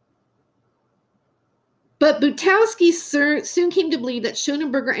 But Butowski soon came to believe that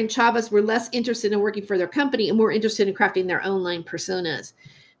Schonenberger and Chavez were less interested in working for their company and more interested in crafting their online personas.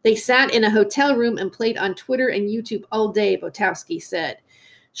 They sat in a hotel room and played on Twitter and YouTube all day, Butowski said.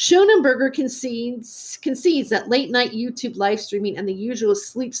 Schonenberger concedes that late-night YouTube live streaming and the usual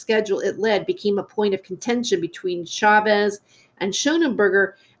sleep schedule it led became a point of contention between Chavez and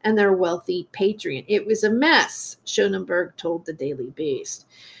Schonenberger and their wealthy patron. It was a mess, Schonenberger told the Daily Beast.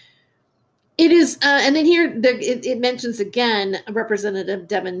 It is, and then here it mentions again Representative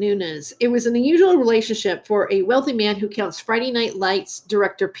Devin Nunes. It was an unusual relationship for a wealthy man who counts Friday Night Lights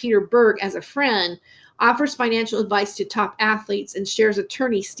director Peter Berg as a friend, offers financial advice to top athletes, and shares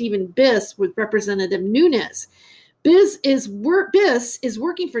attorney Stephen Biss with Representative Nunes. Biss is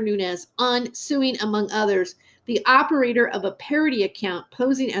working for Nunes on suing, among others, the operator of a parody account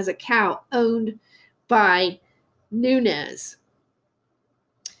posing as a cow owned by Nunes.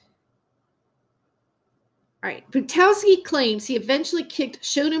 All right. Butowski claims he eventually kicked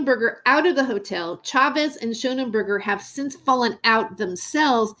Schonenberger out of the hotel. Chavez and Schonenberger have since fallen out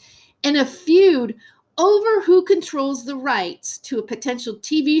themselves in a feud over who controls the rights to a potential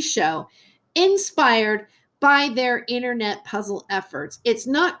TV show inspired by their internet puzzle efforts. It's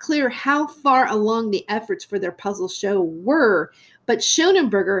not clear how far along the efforts for their puzzle show were, but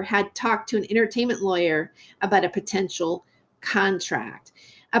Schonenberger had talked to an entertainment lawyer about a potential contract.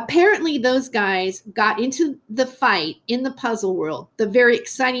 Apparently, those guys got into the fight in the puzzle world, the very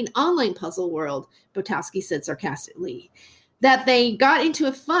exciting online puzzle world, Butowski said sarcastically, that they got into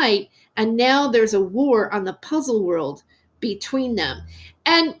a fight and now there's a war on the puzzle world between them.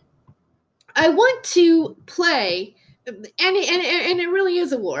 And I want to play, and it really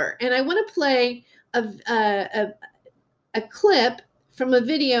is a war, and I want to play a clip from a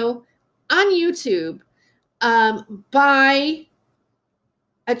video on YouTube by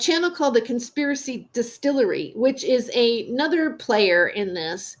a channel called the Conspiracy Distillery, which is another player in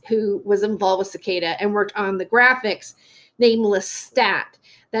this who was involved with Cicada and worked on the graphics, named Lestat.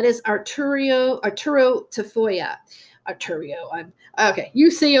 That is Arturo Tafoya. Okay.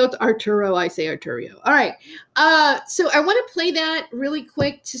 You say Arturo, I say Arturo. All right. So I want to play that really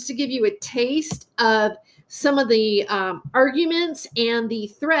quick just to give you a taste of some of the arguments and the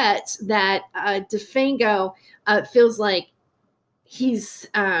threats that DeFango feels like he's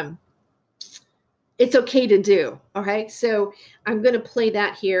it's okay to do. Okay. So I'm going to play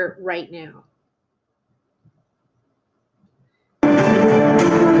that here right now.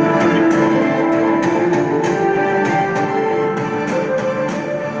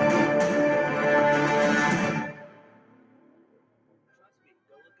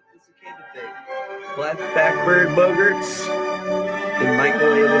 Black Blackbird Bogarts and Michael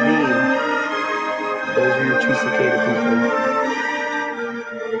A. Levine. Those are your two Cicada people.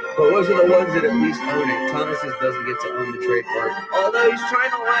 But those are the ones that at least own it. Thomas doesn't get to own the trademark. Although he's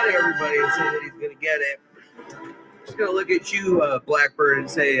trying to lie to everybody and say that he's going to get it. Just going to look at you, Blackbird, and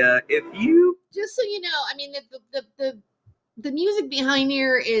say, if you... Just so you know, I mean, the music behind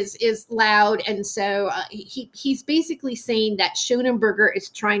here is loud, and so he's basically saying that Schoenberger is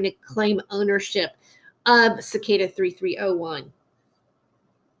trying to claim ownership of Cicada 3301.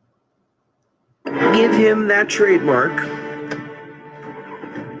 Give him that trademark.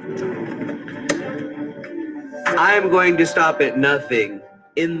 I am going to stop at nothing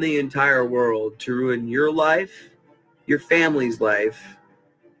in the entire world to ruin your life, your family's life,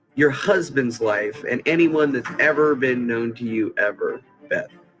 your husband's life, and anyone that's ever been known to you ever, Beth.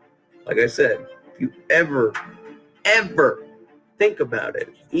 Like I said, if you ever think about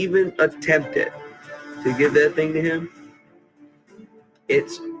it, even attempt it, to give that thing to him,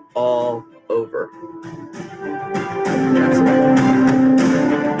 it's all over.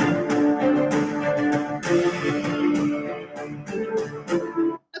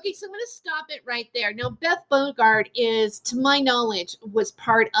 Okay, so I'm going to stop it right there. Now, Beth Bogart is, to my knowledge, was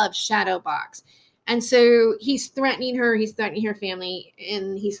part of Shadowbox. And so he's threatening her, he's threatening her family,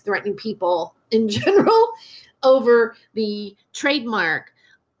 and he's threatening people in general over the trademark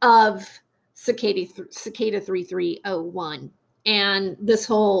of Cicada 3301 and this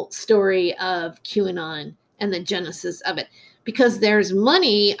whole story of QAnon and the genesis of it. Because there's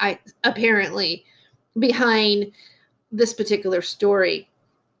money, apparently, behind this particular story.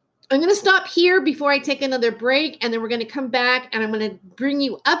 I'm going to stop here before I take another break, and then we're going to come back, and I'm going to bring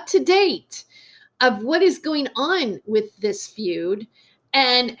you up to date of what is going on with this feud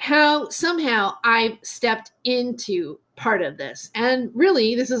and how somehow I've stepped into part of this. And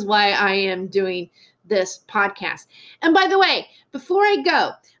really, this is why I am doing this podcast. And by the way, before I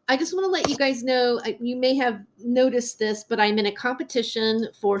go, I just want to let you guys know, you may have noticed this, but I'm in a competition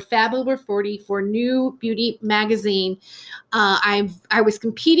for Fab Over 40 for New Beauty Magazine. I was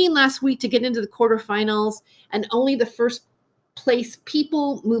competing last week to get into the quarterfinals, and only the first place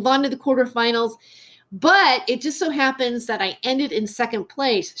people move on to the quarterfinals. But it just so happens that I ended in second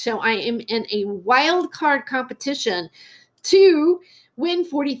place. So I am in a wild card competition to win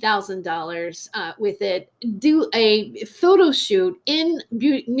 $40,000 with it, do a photo shoot in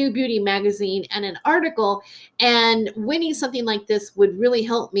New Beauty Magazine and an article, and winning something like this would really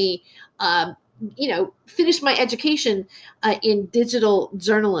help me, finish my education in digital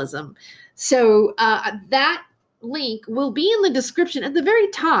journalism. So that link will be in the description at the very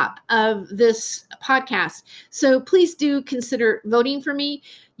top of this podcast. So please do consider voting for me.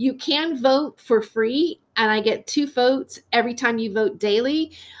 You can vote for free, and I get 2 votes every time you vote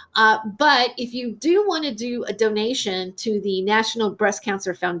daily. But if you do want to do a donation to the National Breast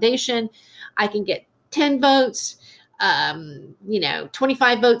Cancer Foundation, I can get 10 votes,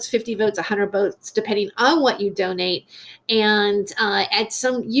 25 votes, 50 votes, 100 votes, depending on what you donate. And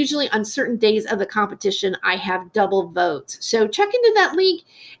usually on certain days of the competition, I have double votes. So check into that link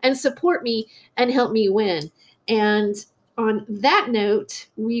and support me and help me win. And on that note,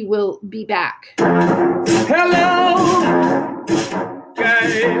 we will be back. Hello,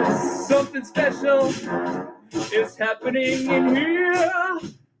 guys. Something special is happening in here.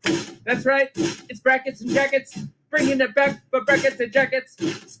 That's right. It's Brackets and Jackets. Bringing it back for Brackets and Jackets.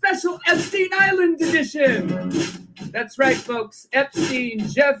 Special Epstein Island edition. That's right, folks. Epstein,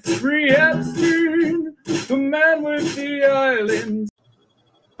 Jeffrey Epstein, the man with the island.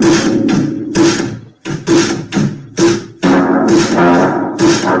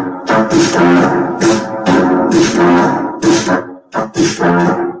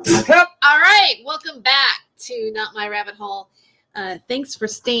 All right, welcome back to Not My Rabbit Hole. Thanks for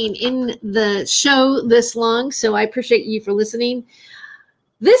staying in the show this long. So I appreciate you for listening.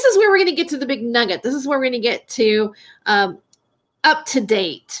 this is where we're going to get to the big nugget. This is where we're going to get to up to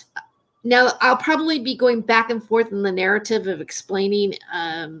date. Now, I'll probably be going back and forth in the narrative of explaining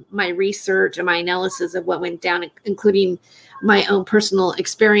my research and my analysis of what went down, including my own personal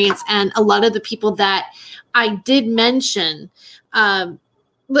experience. And a lot of the people that I did mention,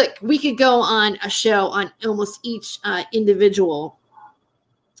 look, we could go on a show on almost each individual.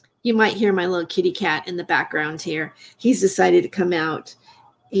 You might hear my little kitty cat in the background here. He's decided to come out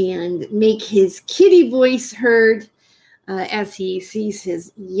and make his kitty voice heard as he sees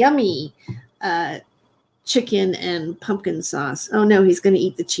his yummy chicken and pumpkin sauce. Oh no, he's going to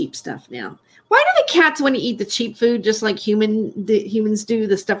eat the cheap stuff now. Why do the cats want to eat the cheap food just like humans do,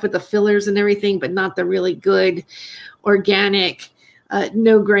 the stuff with the fillers and everything, but not the really good, organic,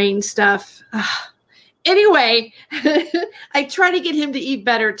 no grain stuff? Anyway, I try to get him to eat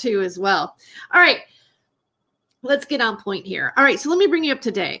better too as well. All right, let's get on point here. All right, so let me bring you up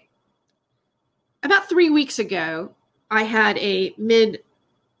to date. About 3 weeks ago, I had a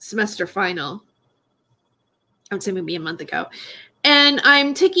mid-semester final. I would say maybe a month ago. And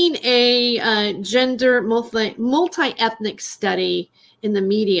I'm taking a gender multi-ethnic study in the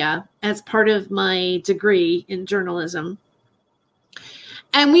media as part of my degree in journalism.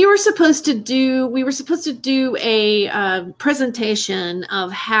 And we were supposed to do a presentation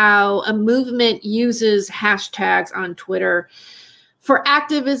of how a movement uses hashtags on Twitter for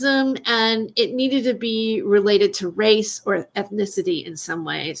activism, and it needed to be related to race or ethnicity in some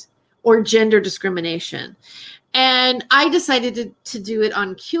ways, or gender discrimination. And I decided to do it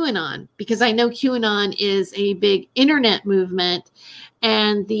on QAnon because I know QAnon is a big internet movement,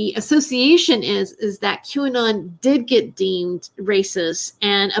 and the association is that QAnon did get deemed racist,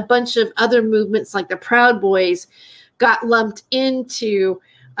 and a bunch of other movements like the Proud Boys got lumped into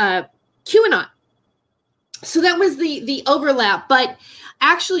QAnon. So that was the overlap. But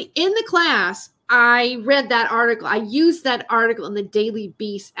actually in the class, I read that article. I used that article in the Daily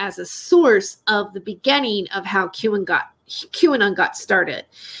Beast as a source of the beginning of how QAnon got started.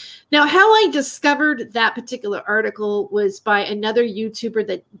 Now, how I discovered that particular article was by another YouTuber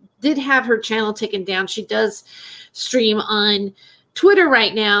that did have her channel taken down. She does stream on Twitter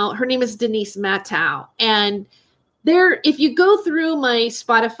right now. Her name is Denise Mattow. And there, if you go through my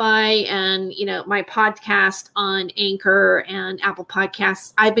Spotify and, my podcast on Anchor and Apple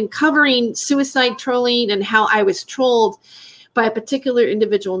Podcasts, I've been covering suicide trolling and how I was trolled by a particular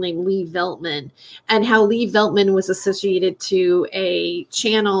individual named Lee Veltman, and how Lee Veltman was associated to a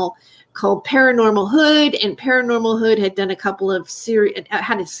channel called Paranormal Hood, and Paranormal Hood had done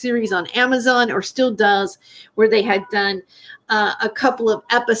had a series on Amazon, or still does, where they had done a couple of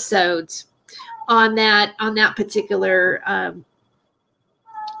episodes on that particular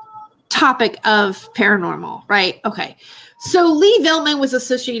topic of paranormal, right? Okay. So Lee Veltman was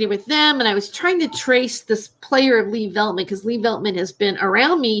associated with them, and I was trying to trace this player of Lee Veltman because Lee Veltman has been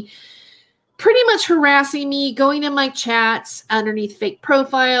around me, pretty much harassing me, going in my chats underneath fake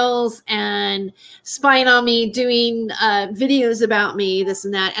profiles and spying on me, doing videos about me, this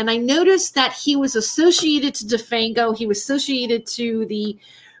and that. And I noticed that he was associated to Defango. He was associated to the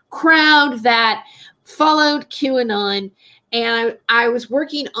crowd that followed QAnon, and I was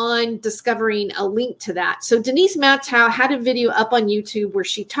working on discovering a link to that. So Denise Mattow had a video up on YouTube where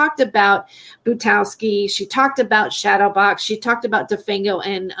she talked about Butowski, she talked about Shadowbox, she talked about Defango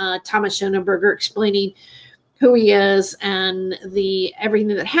and Thomas Schoenberger, explaining who he is and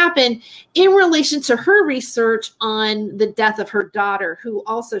everything that happened in relation to her research on the death of her daughter, who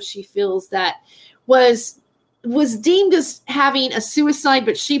also she feels that was deemed as having a suicide,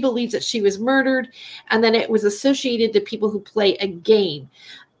 but she believes that she was murdered, and then it was associated to people who play a game.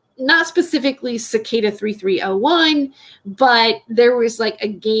 Not specifically Cicada 3301, but there was like a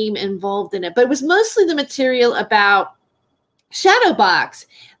game involved in it. But it was mostly the material about Shadowbox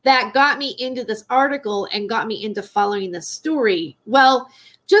that got me into this article and got me into following this story. Well,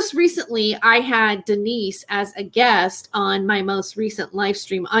 just recently, I had Denise as a guest on my most recent live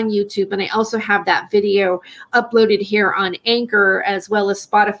stream on YouTube, and I also have that video uploaded here on Anchor as well as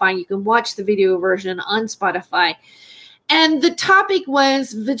Spotify. You can watch the video version on Spotify. And the topic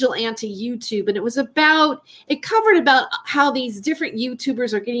was vigilante YouTube, and it covered about how these different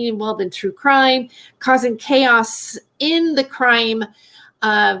YouTubers are getting involved in true crime, causing chaos in the crime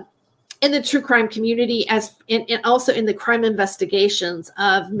in the true crime community, and also in the crime investigations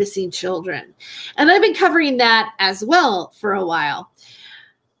of missing children. And I've been covering that as well for a while.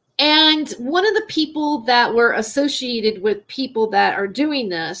 And one of the people that were associated with people that are doing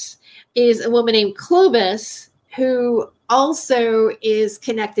this is a woman named Clovis, who also is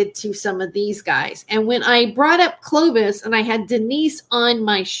connected to some of these guys. And when I brought up Clovis and I had Denise on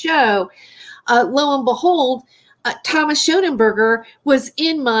my show, lo and behold, Thomas Schoenberger was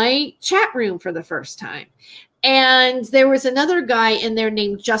in my chat room for the first time. And there was another guy in there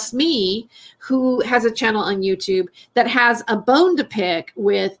named Just Me, who has a channel on YouTube that has a bone to pick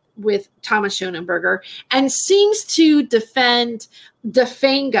with Thomas Schoenberger and seems to defend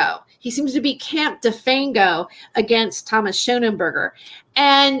DeFango. He seems to be Camp DeFango against Thomas Schoenberger.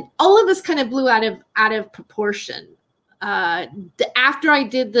 And all of this kind of blew out of proportion. After I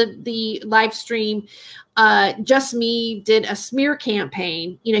did the live stream, Just Me did a smear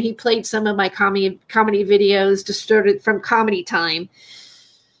campaign. You know, he played some of my comedy videos distorted from Comedy Time.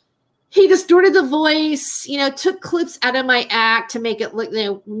 He distorted the voice, you know, took clips out of my act to make it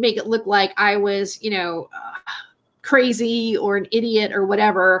look like I was, you know, crazy or an idiot or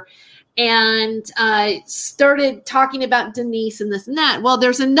whatever, and started talking about Denise and this and that. Well,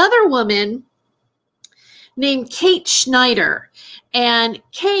 there's another woman named Kate Schneider, and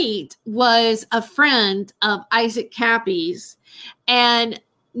Kate was a friend of Isaac Cappy's and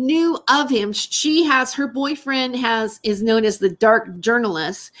knew of him. She has, her boyfriend is known as the Dark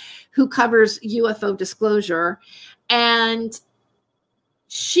Journalist, who covers UFO disclosure. And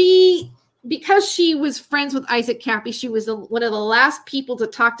because she was friends with Isaac Cappy, she was one of the last people to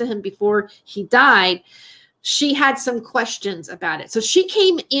talk to him before he died. She had some questions about it. So she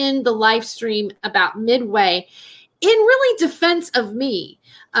came in the live stream about midway in really defense of me.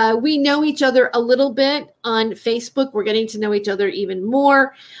 We know each other a little bit on Facebook. We're getting to know each other even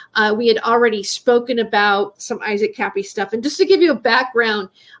more. We had already spoken about some Isaac Cappy stuff. And just to give you a background,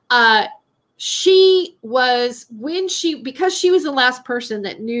 because she was the last person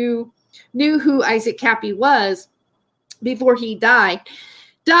that knew who Isaac Cappy was before he died,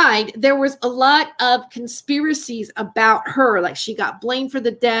 there was a lot of conspiracies about her. Like, she got blamed for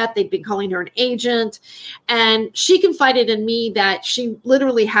the death. They'd been calling her an agent. And she confided in me that she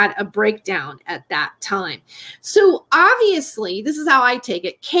literally had a breakdown at that time. So obviously, this is how I take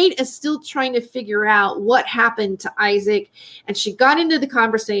it. Kate is still trying to figure out what happened to Isaac. And she got into the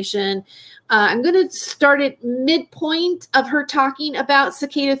conversation. I'm going to start at midpoint of her talking about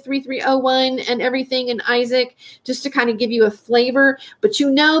Cicada 3301 and everything and Isaac, just to kind of give you a flavor. But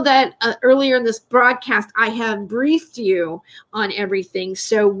you know that earlier in this broadcast, I have briefed you on everything.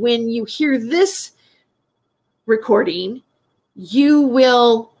 So when you hear this recording, you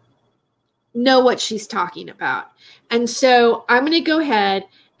will know what she's talking about. And so I'm going to go ahead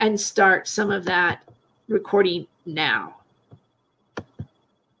and start some of that recording now.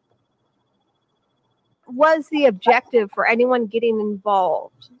 Was the objective for anyone getting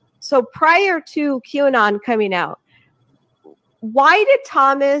involved? So prior to QAnon coming out, why did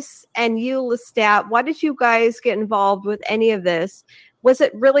Thomas and you, Lestat, why did you guys get involved with any of this? Was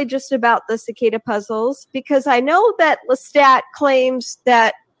it really just about the cicada puzzles? Because I know that Lestat claims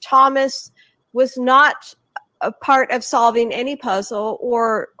that Thomas was not a part of solving any puzzle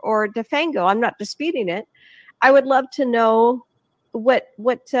or DeFango. I'm not disputing it. I would love to know what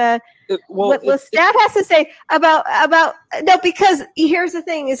Lestat has to say about no, because here's the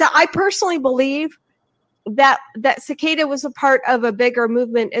thing, is that I personally believe that Cicada was a part of a bigger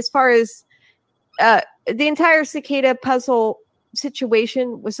movement as far as the entire cicada puzzle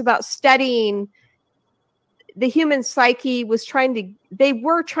situation was about studying the human psyche. They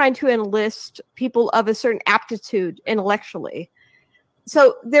were trying to enlist people of a certain aptitude intellectually.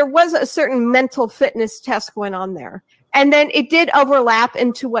 So there was a certain mental fitness test going on there. And then it did overlap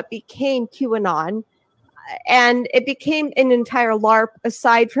into what became QAnon. And it became an entire LARP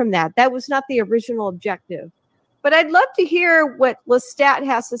aside from that. That was not the original objective. But I'd love to hear what Lestat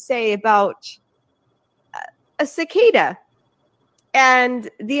has to say about a cicada and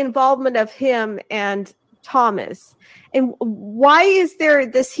the involvement of him and Thomas. And why is there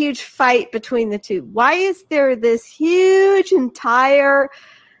this huge fight between the two? Why is there this huge entire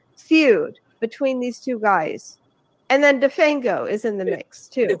feud between these two guys? And then DeFango is in the mix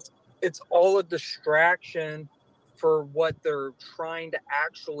too. It's all a distraction for what they're trying to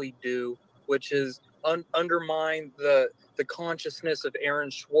actually do, which is undermine the consciousness of Aaron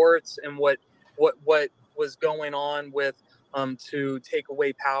Swartz and what was going on with to take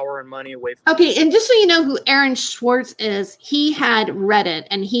away power and money away from. Okay, and just so you know who Aaron Swartz is, he had Reddit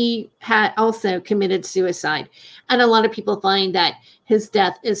and he had also committed suicide. And a lot of people find that his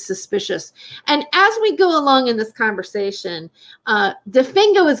death is suspicious. And as we go along in this conversation,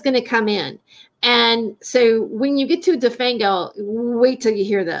 DeFango is going to come in. And so when you get to DeFango, wait till you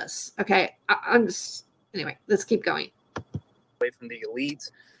hear this. Okay, anyway, let's keep going. Away from the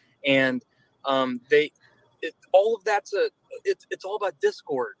elites, and they all of that's it's all about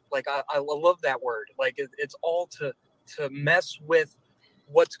discord. Like I love that word. Like it's all to mess with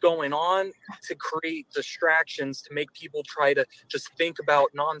what's going on, to create distractions, to make people try to just think about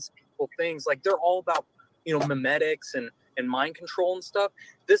nonsensical things. Like they're all about, memetics and mind control and stuff.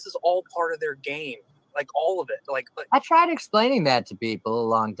 This is all part of their game. Like all of it. Like I tried explaining that to people a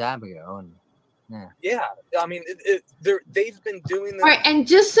long time ago, and yeah, I mean, they've been doing this. All right, and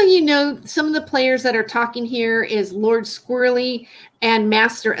just so you know, some of the players that are talking here is Lord Squirrely and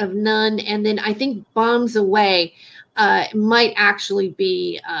Master of None, and then I think Bombs Away might actually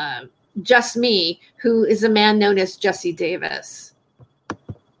be Just Me, who is a man known as Jesse Davis.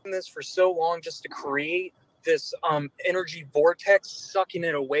 This for so long just to create this energy vortex, sucking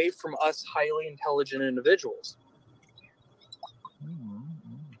it away from us highly intelligent individuals.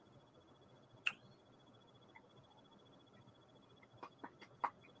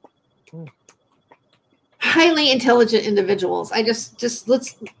 Highly intelligent individuals. I just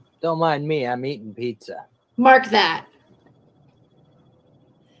let's don't mind me. I'm eating pizza. Mark that.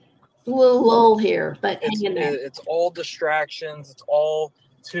 A little lull here, but hang in there. It's all distractions. It's all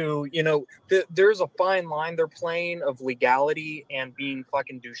to, there's a fine line they're playing of legality and being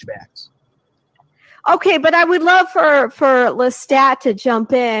fucking douchebags. Okay, but I would love for Lestat to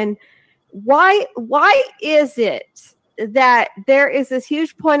jump in. Why is it that there is this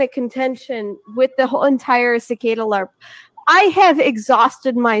huge point of contention with the whole entire cicada LARP? I have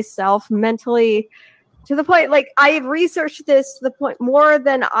exhausted myself mentally to the point, like, I have researched this to the point more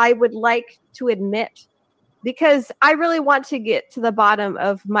than I would like to admit, because I really want to get to the bottom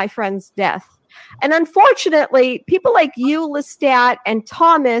of my friend's death. And unfortunately, people like you, Lestat, and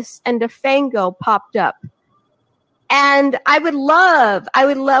Thomas and DeFango popped up. And I would love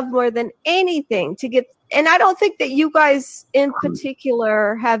more than anything to get, and I don't think that you guys in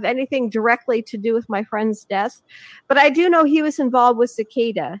particular have anything directly to do with my friend's death, but I do know he was involved with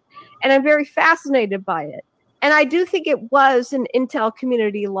Cicada, and I'm very fascinated by it. And I do think it was an Intel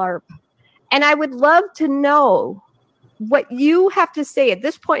community LARP. And I would love to know what you have to say at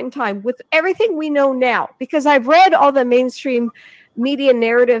this point in time with everything we know now, because I've read all the mainstream media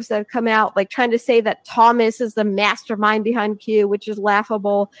narratives that have come out, like trying to say that Thomas is the mastermind behind Q, which is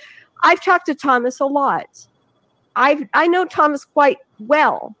laughable. I've talked to Thomas a lot. I know Thomas quite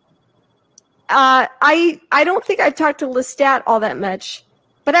well. I don't think I've talked to Lestat all that much,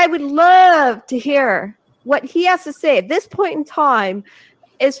 but I would love to hear what he has to say at this point in time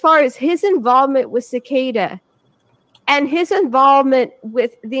as far as his involvement with Cicada and his involvement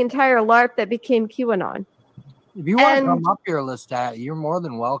with the entire LARP that became QAnon. If you want to come up here, Lestat, you're more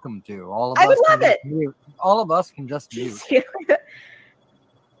than welcome to. I would love it. All of us can just mute.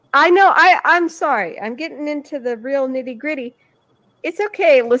 I know. I'm sorry. I'm getting into the real nitty gritty. It's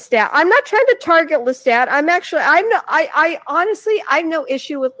okay, Lestat. I'm not trying to target Lestat. I honestly, I have no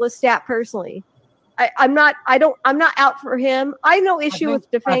issue with Lestat personally. I'm not out for him. I have no issue with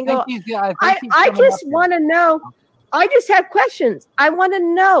DeFango. I just want to know. I just have questions. I want to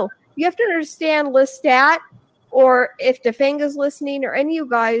know. You have to understand, Lestat, or if DeFango's listening, or any of you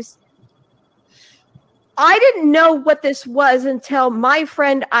guys, I didn't know what this was until my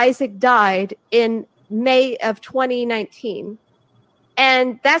friend Isaac died in May of 2019.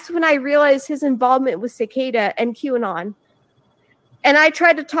 And that's when I realized his involvement with Cicada and QAnon. And I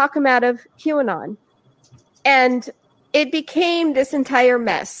tried to talk him out of QAnon. And it became this entire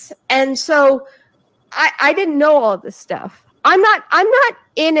mess. And so I didn't know all of this stuff. I'm not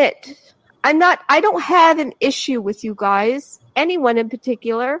in it. I don't have an issue with you guys, anyone in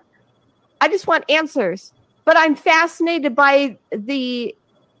particular. I just want answers. But I'm fascinated by the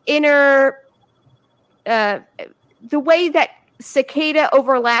inner, the way that Cicada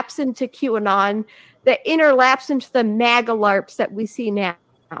overlaps into QAnon, that interlaps into the MAGA LARPs that we see now.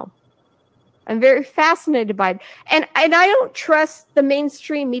 I'm very fascinated by it. And I don't trust the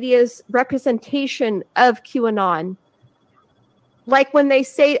mainstream media's representation of QAnon. Like when they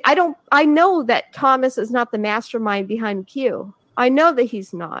say, I know that Thomas is not the mastermind behind Q. I know that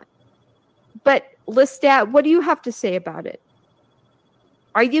he's not. But Lestat, what do you have to say about it?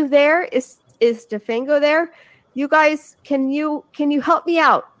 Are you there? Is DeFango there? You guys, can you help me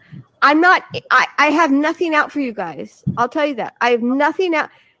out? I have nothing out for you guys. I'll tell you that. I have nothing out,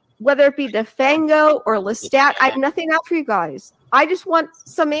 whether it be DeFango or Lestat, I have nothing out for you guys. I just want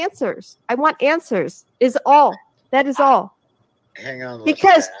some answers. I want answers, is all. That is all. Hang on,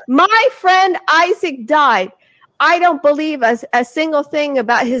 because my friend Isaac died. I don't believe a single thing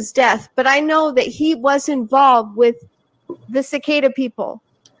about his death, but I know that he was involved with the Cicada people.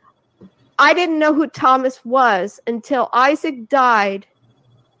 I didn't know who Thomas was until Isaac died.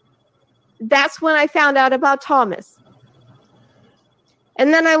 that's when I found out about Thomas.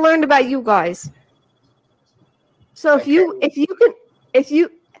 And then I learned about you guys. So if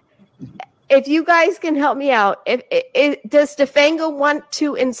you guys can help me out, does Defango want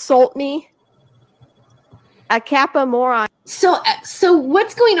to insult me? A Kappa moron. So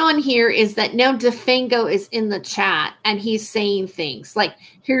what's going on here is that now Defango is in the chat and he's saying things like,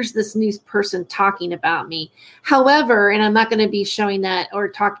 here's this news person talking about me. However, and I'm not going to be showing that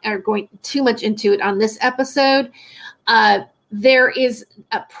or going too much into it on this episode. There is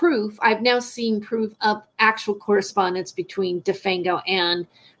a proof. I've now seen proof of actual correspondence between Defango and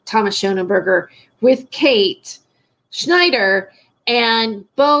Thomas Schoenberger with Kate Schneider, and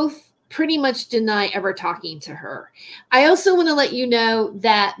both pretty much deny ever talking to her. I also want to let you know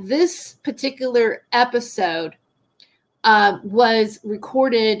that this particular episode was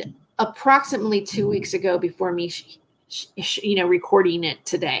recorded approximately 2 weeks ago before me, recording it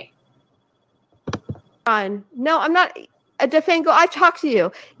today. No, I'm not. Defango, I talked to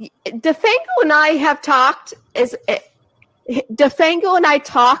you. Defango and I have talked. Defango and I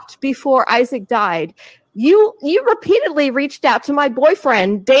talked before Isaac died. You repeatedly reached out to my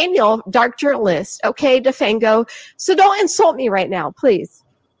boyfriend, Daniel, dark journalist. Okay, Defango. So don't insult me right now, please.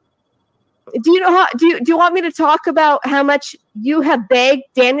 Do you know how? Do you want me to talk about how much you have begged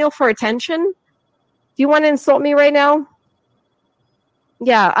Daniel for attention? Do you want to insult me right now?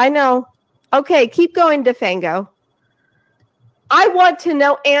 Yeah, I know. Okay, keep going, Defango. I want to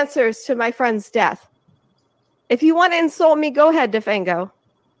know answers to my friend's death. If you want to insult me, go ahead, Defango.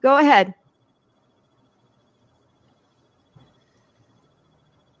 Go ahead.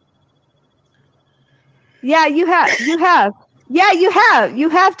 Yeah, you have. Yeah, you have. You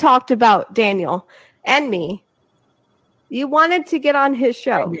have talked about Daniel and me. You wanted to get on his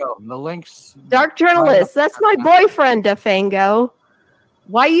show. The links. Dark journalist. That's my boyfriend, Defango.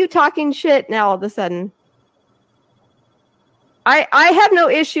 Why are you talking shit now all of a sudden? I have no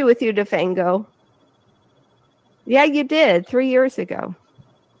issue with you, Defango. Yeah, you did 3 years ago.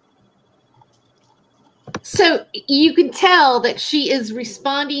 So you can tell that she is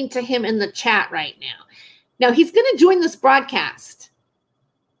responding to him in the chat right now. Now he's going to join this broadcast.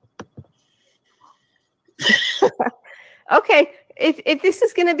 Okay, if this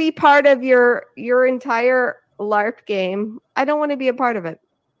is going to be part of your entire LARP game, I don't want to be a part of it.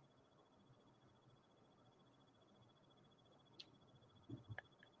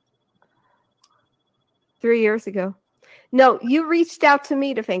 Three years ago. No, you reached out to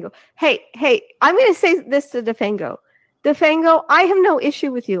me, Defango. Hey, I'm going to say this to Defango. Defango, I have no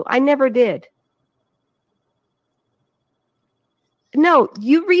issue with you. I never did. No,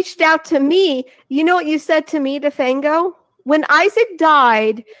 you reached out to me. You know what you said to me, Defango? When Isaac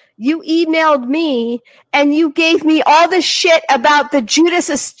died, you emailed me and you gave me all the shit about the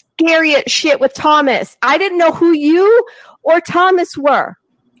Judas Iscariot shit with Thomas. I didn't know who you or Thomas were.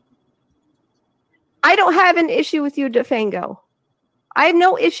 I don't have an issue with you, Defango. I have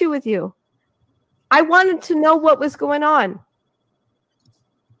no issue with you. I wanted to know what was going on.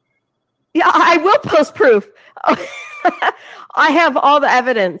 Yeah, I will post proof. I have all the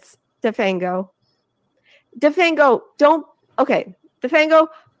evidence, Defango. Defango, don't. Okay, Defango,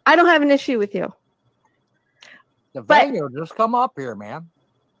 I don't have an issue with you. Defango, just come up here, man.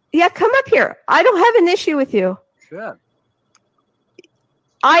 Yeah, come up here. I don't have an issue with you. Shit.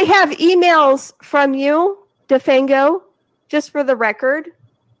 I have emails from you, Defango, just for the record.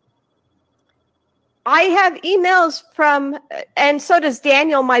 I have emails from, and so does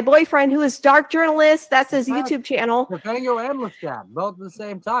Daniel, my boyfriend, who is dark journalist. That's his YouTube channel. Defango and Lestat, both at the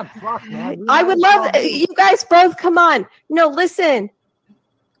same time. Fuck, man. I would love you guys both come on. No, listen.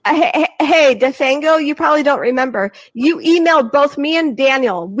 Hey, Defango, you probably don't remember. You emailed both me and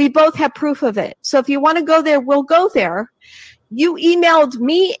Daniel. We both have proof of it. So if you want to go there, we'll go there. You emailed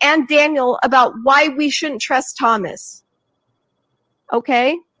me and Daniel about why we shouldn't trust Thomas.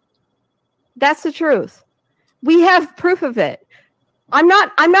 Okay? That's the truth. We have proof of it. I'm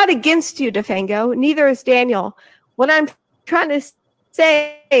not against you, Defango. Neither is Daniel. What I'm trying to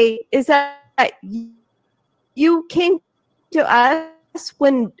say is that you came to us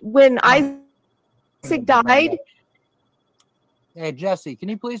when Isaac died. Hey, Jesse, can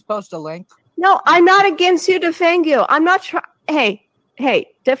you please post a link? No, I'm not against you, Defango. I'm not trying. Hey,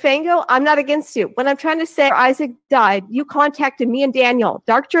 Defango, I'm not against you. When I'm trying to say Isaac died, you contacted me and Daniel,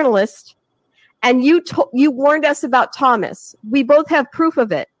 dark journalist, and you warned us about Thomas. We both have proof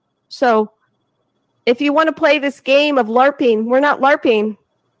of it. So if you want to play this game of LARPing, we're not LARPing.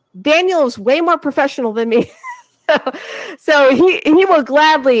 Daniel is way more professional than me. So he will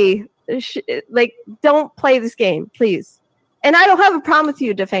gladly, don't play this game, please. And I don't have a problem with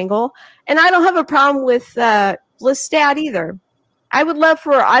you, Defangle. And I don't have a problem with Lestat either. I would love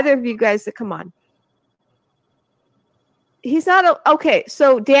for either of you guys to come on. He's not okay.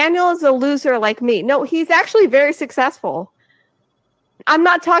 So Daniel is a loser like me. No, he's actually very successful. I'm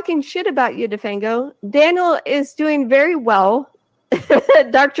not talking shit about you, Defango. Daniel is doing very well.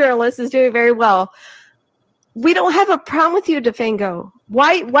 Dark Journalist is doing very well. We don't have a problem with you, Defango.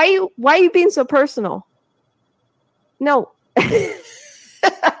 Why are you being so personal? No.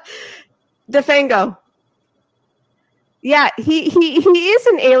 Defango. Yeah, he is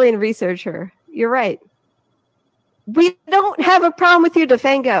an alien researcher. You're right. We don't have a problem with you,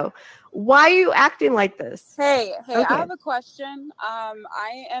 Defango. Why are you acting like this? Hey, Okay. I have a question.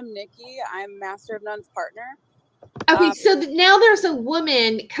 I am Nikki. I'm Master of None's partner. Okay, so now there's a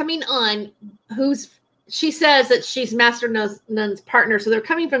woman coming on she says that she's Master None's partner, so they're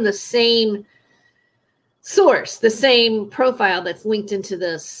coming from the same source, the same profile that's linked into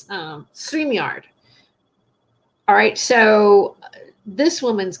this StreamYard. All right, so this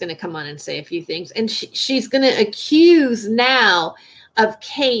woman's going to come on and say a few things, and she's going to accuse now of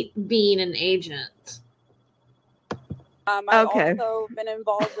Kate being an agent. I've Okay. also been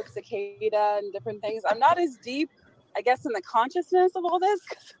involved with Cicada and different things. I'm not as deep, I guess, in the consciousness of all this,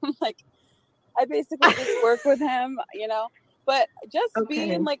 because I'm like, I basically just work with him, you know. But just Okay.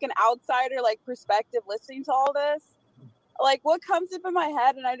 being like an outsider, like perspective, listening to all this, like what comes up in my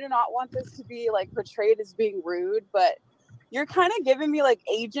head, and I do not want this to be like portrayed as being rude, but you're kind of giving me like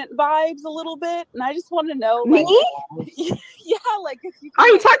agent vibes a little bit, and I just want to know, like, Me? yeah, like if you Are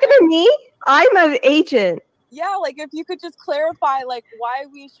could, you talking to me? I'm an agent. yeah, like if you could just clarify like why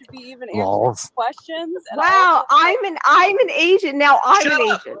we should be even answering Lols. questions. And Wow, also, I'm an agent now. I'm Shut an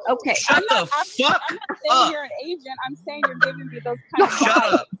up. agent. Okay. Shut the I'm fuck not saying up. you're an agent. I'm saying you're giving me those kind of Shut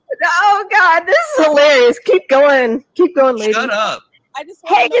vibes. up. Oh God, this is hilarious. Keep going, lady. Shut up. I just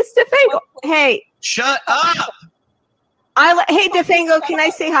Hey, want to know it's Defango. what place- Hey, Shut up. hey Defango, can I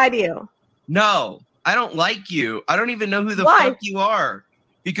say hi to you? No, I don't like you. I don't even know who the Why? fuck you are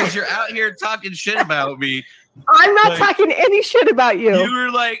because you're out here talking shit about me. I'm not Like, talking any shit about you. You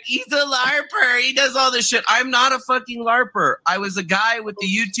were like, he's a LARPer. He does all this shit. I'm not a fucking LARPer. I was a guy with the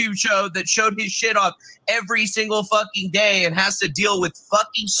YouTube show that showed his shit off every single fucking day and has to deal with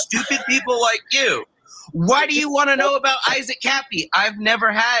fucking stupid people like you. Why do you want to know about Isaac Cappy? I've never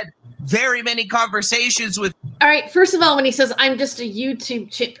had very many conversations with. All right. First of all, when he says I'm just a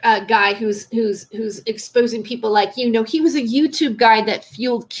YouTube guy who's exposing people like you, no, he was a YouTube guy that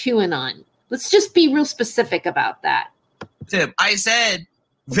fueled QAnon. Let's just be real specific about that. him. I said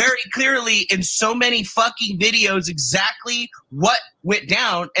very clearly in so many fucking videos exactly what went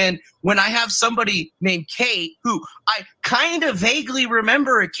down. And when I have somebody named Kate, who I kind of vaguely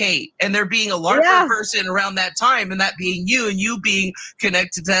remember a Kate, and there being a LARPer person around that time, and that being you, and you being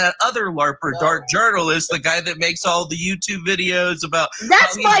connected to that other LARPer, Dark Journalist, the guy that makes all the YouTube videos about.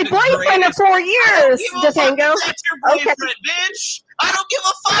 That's my boyfriend of 4 years, Defango. That's your boyfriend, bitch. I don't give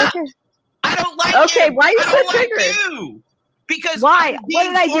a fuck. Okay. I don't like Okay, you. why are you I so don't like triggered? you. Because Why? I'm What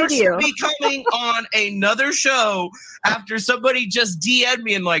did I do to being you? forced be coming on another show after somebody just DM'd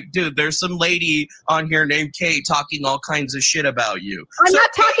me and like, dude, there's some lady on here named Kate talking all kinds of shit about you. I'm So, not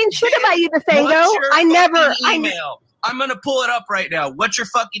talking Kate, shit about you, what's Defango. your I never. fucking email? I'm gonna pull it up right now. What's your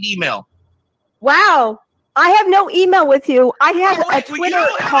fucking email? Wow. I have no email with you. I have Oh, a wait, well, you Twitter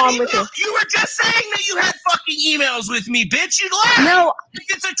don't have column an with you. email. You were just saying that you had fucking emails with me, bitch. You lied. No, If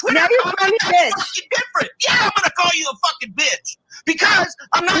it's a Twitter now you're comment, calling me that's bitch. fucking different. Yeah, I'm gonna call you a fucking bitch because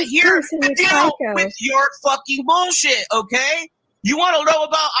I'm not This here person to is deal psycho. with your fucking bullshit. Okay? You want to know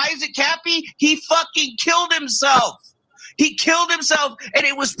about Isaac Cappy? He fucking killed himself. He killed himself, and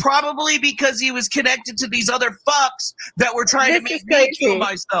it was probably because he was connected to these other fucks that were trying to This is make me kill crazy.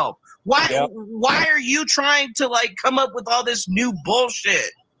 myself. Why? Yep. Why are you trying to like come up with all this new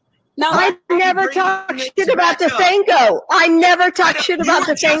bullshit? No, I never bring talk it shit about back up. Defango. I never I talk don't- shit you about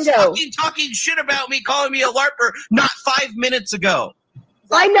were just Defango. fucking talking shit about me, calling me a LARPer not 5 minutes ago.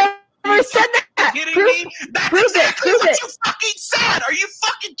 I never said Are that. you kidding Prove, me? That's prove it, exactly prove what it. you fucking said. Are you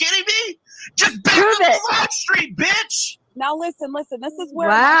fucking kidding me? Just back Prove up it. the live stream, bitch. now listen. This is where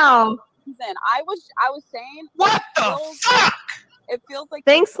Wow. it comes in. I was saying What the feels- fuck? it feels like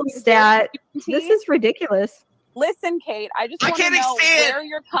Thanks, you're being Lestat. very This is ridiculous. Listen, Kate, I just I want to can't know stand- where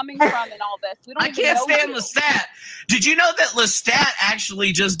you're coming from and all this. We don't I even can't know stand you. Lestat. Did you know that Lestat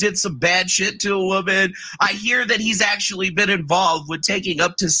actually just did some bad shit to a woman? I hear that he's actually been involved with taking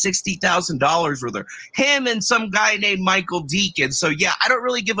up to $60,000 with her. Him and some guy named Michael Deacon. So yeah, I don't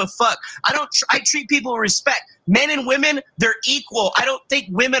really give a fuck. I treat people with respect. men and women, they're equal. I don't think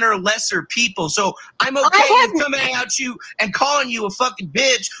women are lesser people. So I'm okay with coming at you and calling you a fucking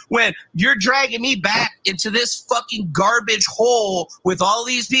bitch when you're dragging me back into this fucking garbage hole with all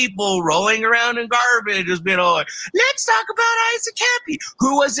these people rolling around in garbage, just being all like, let's talk about Isaac Cappy.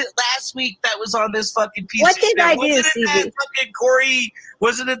 Who was it last week that was on this fucking piece What of did shit? I do, Wasn't it Stevie? that fucking Corey?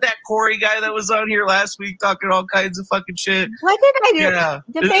 Wasn't it that Corey guy that was on here last week talking all kinds of fucking shit? What did I do? Yeah.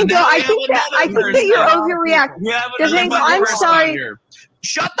 DeFango, Now we I have think that another you're person. overreacting. We have another DeFango, fucking I'm person sorry. on here.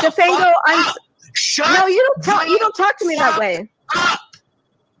 Shut the DeFango, fuck I'm up. Shut no, you don't talk to me that way. up.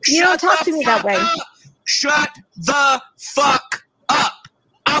 You don't Shut talk the to me that fuck way. up. Shut the fuck up.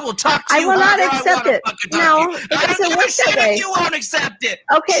 I will talk to I you. will not however I accept wanna it. fucking talk No, to you. it I don't doesn't give a work shit that way. if you won't accept it.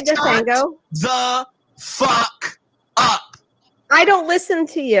 Okay, Shut DeFango. the fuck up. I don't listen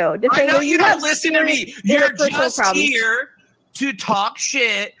to you. I know DeFango, you have don't listen to me. serious You're interpersonal just problems. here to talk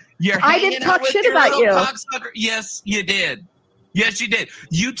shit. You're I hanging didn't out talk with shit your about little you. cocksucker. Yes, you did. Yes, you did.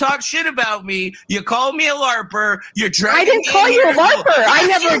 You talk shit about me. You called me a LARPer. You're dragging I didn't me call in you a here. LARPer. I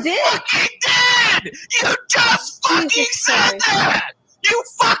Yes, never you did. fucking did. You just fucking Jesus said Christ. that. You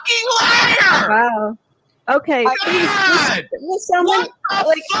fucking liar. Wow. Okay, please, God. will someone What the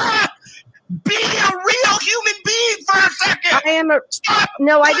like? fuck? Be a real human being for a second. I am a Stop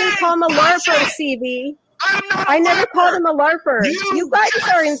no. I didn't call him a playing LARPer, bullshit. CV. I'm not a I never LARPer. called him a LARPer. You guys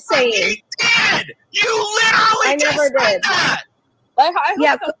are insane. Did. You literally I just never said did. that. I hope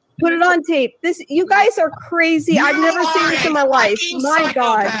Yeah, so. put it on tape. You guys are crazy. I've You never seen are this a in my life. fucking My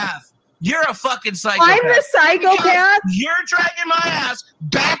God. psychopath. You're a fucking psychopath. I'm the psychopath. You're dragging my ass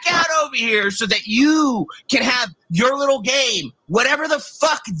back out over here so that you can have your little game, whatever the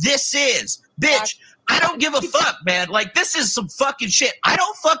fuck this is. Bitch, I don't give a fuck, man. Like, this is some fucking shit. I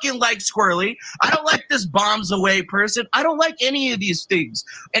don't fucking like Squirrely. I don't like this bombs away person. I don't like any of these things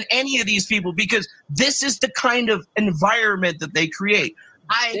and any of these people because this is the kind of environment that they create.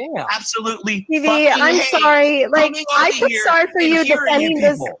 I Damn. absolutely TV, fucking I'm hate sorry. Like, coming I over feel here sorry for and you hearing defending you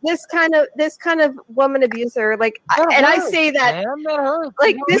this people. this kind of woman abuser. Like, and I say that Man, that hurts.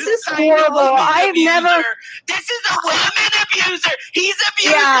 like this is kind of horrible. woman I have never. abuser. This is a woman abuser. He's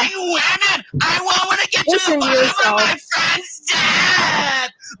abusing Yeah. women. I want to get to Listen the to bottom yourself. of my friend's death,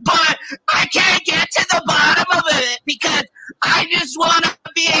 but I can't get to the bottom of it because I just want to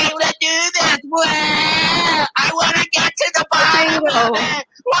be able to do this. Well, I want to get to the bottom of it.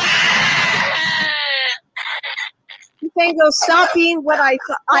 Fango, stop being what I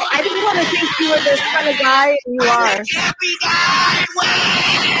thought. I didn't want to think you were this kind of guy, and you are.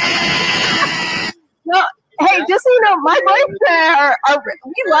 No, hey, just so you know, my wife and I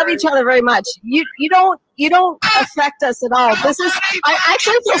we love each other very much. You don't affect us at all. This is I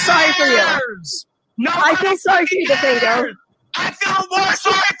actually feel sorry for you. No, I feel sorry for you, Fango. I feel more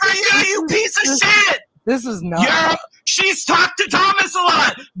sorry for you, you piece of shit. This is not. Yeah, she's talked to Thomas a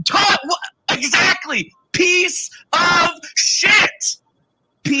lot. Exactly. Piece of shit.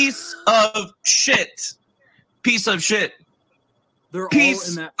 Piece of shit. Piece of shit. They're all Piece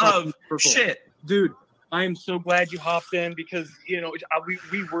in that of fucking circle. shit. Dude, I am so glad you hopped in because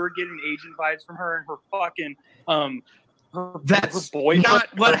we were getting agent vibes from her and her fucking That's her boyfriend. not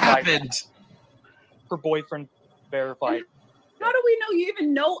what verified. happened. Her boyfriend verified. How do we know you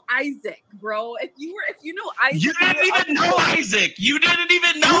even know Isaac, bro? If you know Isaac, You didn't even know Isaac. You didn't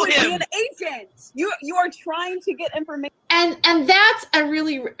even you know would be him. an agent. You are trying to get information. And that's a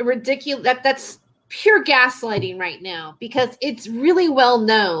really ridiculous that's pure gaslighting right now because it's really well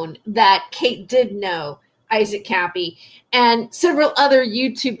known that Kate did know Isaac Cappy and several other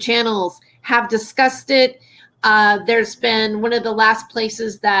YouTube channels have discussed it. There's been one of the last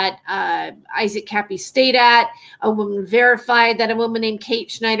places that Isaac Cappy stayed at. A woman verified that a woman named Kate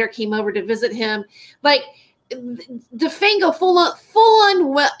Schneider came over to visit him. Like, DeFango full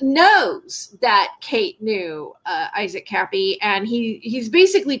on knows that Kate knew Isaac Cappy, and he's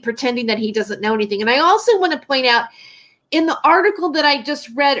basically pretending that he doesn't know anything. And I also want to point out, in the article that I just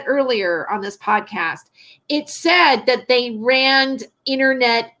read earlier on this podcast, it said that they ran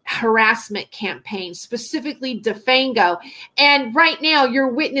internet harassment campaigns, specifically DeFango. And right now you're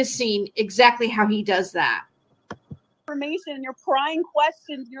witnessing exactly how he does that. Information and you're prying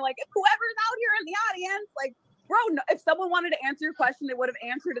questions. And you're like, if whoever's out here in the audience, like, bro, no, if someone wanted to answer your question, they would have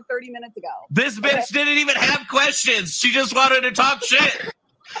answered it 30 minutes ago. This bitch didn't even have questions. She just wanted to talk shit.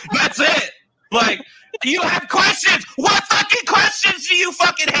 That's it. Like, you have questions. What fucking questions do you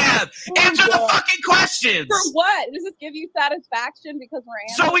fucking have? Answer the fucking questions. For what? Does this give you satisfaction because we're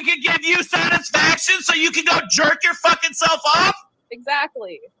answering? So we can give you satisfaction so you can go jerk your fucking self off?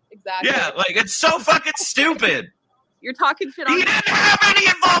 Exactly. Yeah, like, it's so fucking stupid. You're talking shit He on didn't have any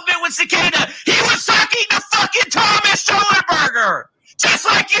involvement with Cicada. He was talking to fucking Thomas Schoenberger, just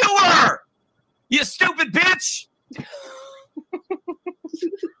like you were. You stupid bitch.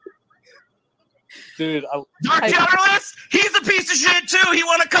 Dude, Our journalist, he's a piece of shit too. He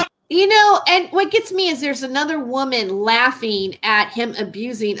want to come. You know, and what gets me is there's another woman laughing at him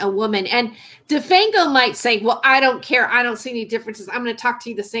abusing a woman. And DeFango might say, well, I don't care. I don't see any differences. I'm going to talk to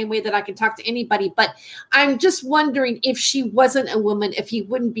you the same way that I can talk to anybody. But I'm just wondering if she wasn't a woman, if he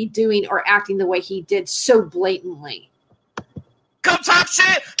wouldn't be doing or acting the way he did so blatantly. Come talk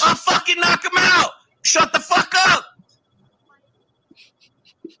shit. I'll fucking knock him out. Shut the fuck up.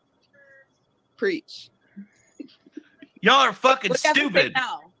 Preach. Y'all are fucking Look at the stupid. thing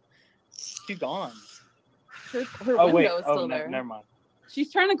now. She's gone. Her Oh wait. window is still there. Never mind.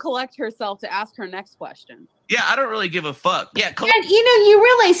 She's trying to collect herself to ask her next question. Yeah, I don't really give a fuck. Yeah, And you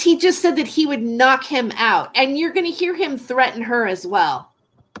realize he just said that he would knock him out, and you're going to hear him threaten her as well.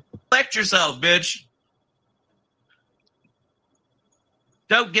 collect yourself, bitch.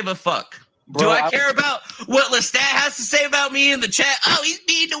 Don't give a fuck. Bro, Do I care about what Lestat has to say about me in the chat? Oh, he's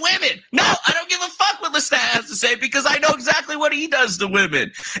mean to women. No, I don't give a fuck what Lestat has to say because I know exactly what he does to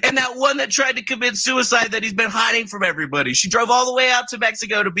women. And that one that tried to commit suicide that he's been hiding from everybody. She drove all the way out to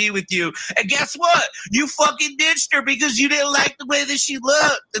Mexico to be with you. And guess what? You fucking ditched her because you didn't like the way that she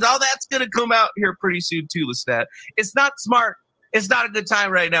looked. And all that's going to come out here pretty soon too, Lestat. It's not smart. It's not a good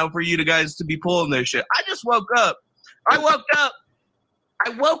time right now for you guys to be pulling this shit. I just woke up. I woke up.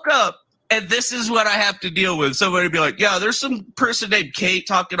 And this is what I have to deal with. Somebody be like, yeah, there's some person named Kate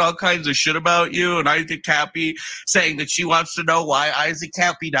talking all kinds of shit about you. And Isaac Cappy saying that she wants to know why Isaac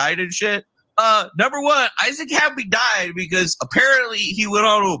Cappy died and shit. Number one, Isaac Cappy died because apparently he went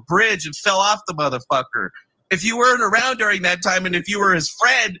onto a bridge and fell off the motherfucker. If you weren't around during that time and if you were his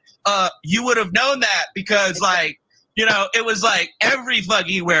friend, you would have known that because, like, you know, it was like every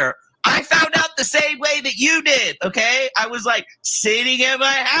fucking where. I found out the same way that you did, okay? I was like sitting at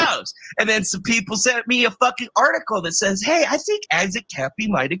my house. And then some people sent me a fucking article that says, hey, I think Isaac Cappy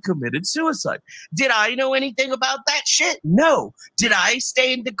might have committed suicide. Did I know anything about that shit? No. Did I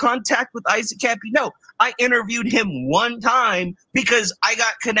stay into contact with Isaac Cappy? No. I interviewed him one time because I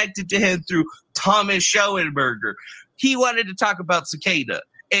got connected to him through Thomas Schoenberger. He wanted to talk about Cicada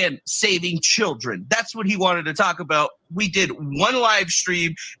and saving children. That's what he wanted to talk about. We did one live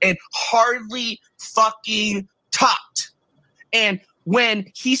stream and hardly fucking talked. And when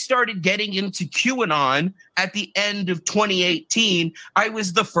he started getting into QAnon at the end of 2018, I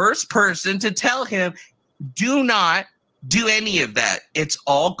was the first person to tell him, do not do any of that. It's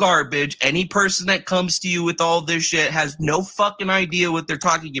all garbage. Any person that comes to you with all this shit has no fucking idea what they're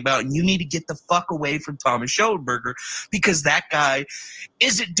talking about. And you need to get the fuck away from Thomas Schoenberger because that guy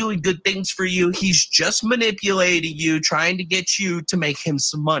isn't doing good things for you. He's just manipulating you, trying to get you to make him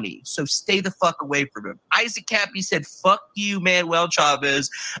some money. So stay the fuck away from him. Isaac Cappy said, fuck you, Manuel Chavez.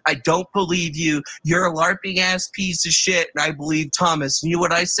 I don't believe you. You're a LARPing ass piece of shit. And I believe Thomas. And you know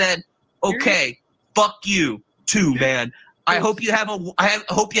what I said? Okay, fuck you too, man. I hope you have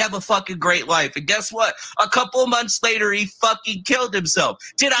a fucking great life. And guess what? A couple of months later, he fucking killed himself.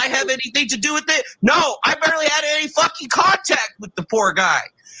 Did I have anything to do with it? No, I barely had any fucking contact with the poor guy.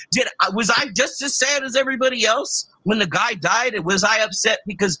 Was I just as sad as everybody else when the guy died? And was I upset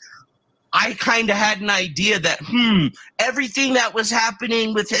because I kind of had an idea that, everything that was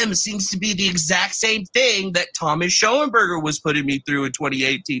happening with him seems to be the exact same thing that Thomas Schoenberger was putting me through in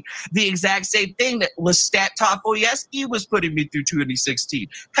 2018. The exact same thing that Lestat Topoyeski was putting me through 2016.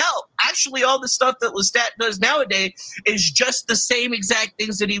 Hell, actually all the stuff that Lestat does nowadays is just the same exact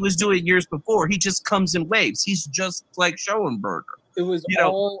things that he was doing years before. He just comes in waves. He's just like Schoenberger. It was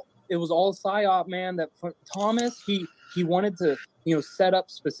all psyop, man. That Thomas, he wanted to, set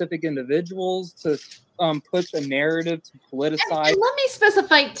up specific individuals to push a narrative to politicize. And let me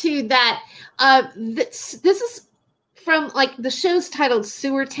specify too that this is from like the show's titled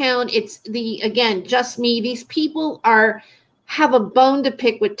Sewer Town. It's again just me. These people have a bone to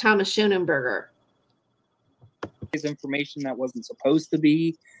pick with Thomas Schoenberger. His information that wasn't supposed to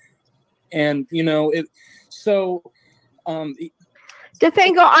be, and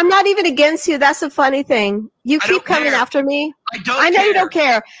DeFango, I'm not even against you. That's the funny thing. You keep coming after me. I know you don't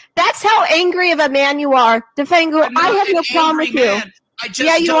care. That's how angry of a man you are. DeFango, I have no problem with you. I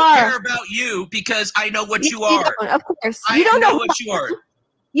just don't care about you because I know what you are. Of course. You don't know what you are.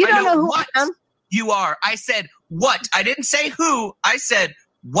 You don't know who I am. You are. I said what. I didn't say who. I said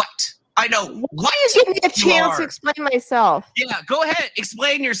what. I know what. Why you give me a chance to explain myself? Yeah, go ahead.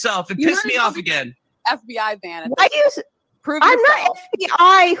 Explain yourself and piss me off again. FBI van. Why do you... I'm not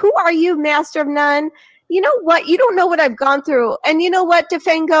FBI. Who are you, Master of None? You know what? You don't know what I've gone through. And you know what,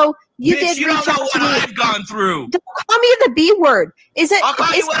 Defango? You Bitch, did you reach don't know out to what me. I've gone through. Don't call me the B word. Is it? I'll call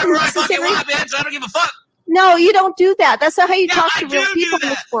you is it whatever I fucking necessary? want, bitch. I don't give a fuck. No, you don't do that. That's not how you Yeah, talk I to real do people do in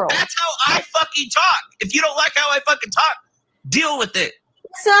that. this world. That's how I fucking talk. If you don't like how I fucking talk, deal with it.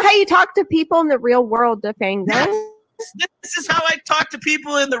 That's not how you talk to people in the real world, Defango. This is how I talk to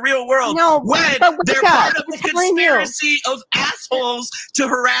people in the real world. No, when but wake they're up. part of I'm a telling you. conspiracy of assholes to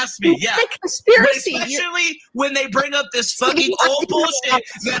harass me. Yeah. The conspiracy. But especially when they bring up this See, fucking I old do know. bullshit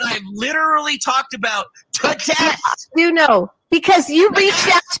that I've literally talked about to death. You know, because you reached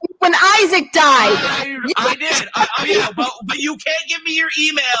out to me when Isaac died. I did. Yeah, but you can't give me your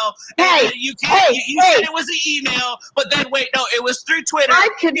email. Hey, And you can't. hey, you hey. said it was an email, but then wait, no, it was through Twitter. I'm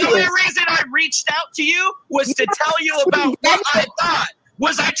The only confused. reason I reached out to you was to tell you about what I thought.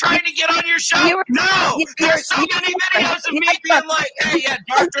 Was I trying to get on your show? You were- No. you- There's so you- many videos of me being like, hey, yeah,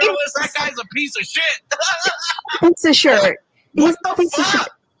 Dark Journalist, that guy's a piece of shit. Piece of shirt. He's What a the piece of shit. fuck?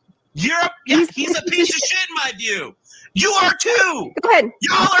 He's a piece of shit in my view. You are too. Go ahead.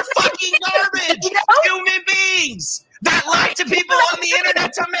 Y'all are fucking garbage. You know? Human beings that lie to people on the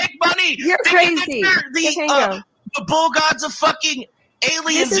internet to make money. You're Thinking that crazy. they're Defango. the bull gods of fucking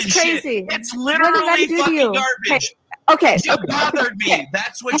aliens This is and crazy. shit. It's What did I literally do to fucking you? garbage. Okay. You bothered me. Okay.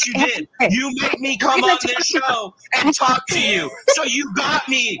 That's what you Okay. did. Okay. You made me come on this show and talk to you. So you got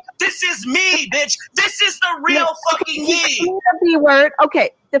me. This is me, bitch. This is the real fucking You me. call me the B word. Okay.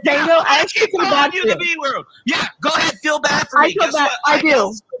 Defango, Yeah, I actually keep feel calling bad you for the you. B word. Yeah, go ahead. Feel bad for I me. feel Guess bad. what? I do.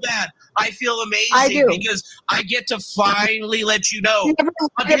 don't feel bad. I feel amazing I do. because I get to finally let you know You never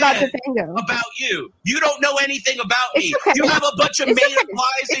worry about again Defango. about you. You don't know anything about It's me. okay. You have a bunch of It's made up okay.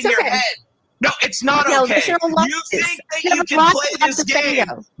 lies It's in your okay. head. No, it's not No, okay. there's no lies. You think that There's you can lies play about this game,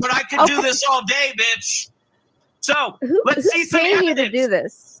 Defango. but I can do Okay. this all day, bitch. So let's Who's see some paying you to evidence. do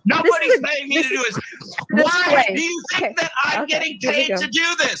this? Nobody's This is paying me to do this. this Why way. do you think Okay. that I'm Okay. getting Here we paid go. to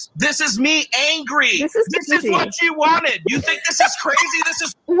do this? This is me angry. This is crazy. what you wanted. You think this is crazy? This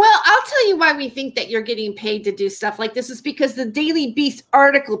is Well, I'll tell you why we think that you're getting paid to do stuff like this is because the Daily Beast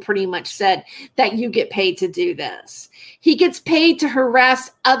article pretty much said that you get paid to do this. He gets paid to harass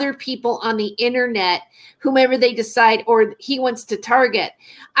other people on the internet, whomever they decide or he wants to target.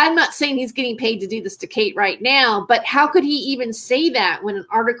 I'm not saying he's getting paid to do this to Kate right now, but how could he even say that when an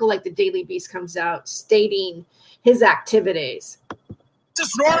article like the Daily Beast comes out stating his activities?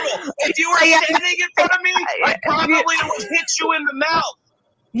 just normal. If you were standing in front of me, I probably would hit you in the mouth.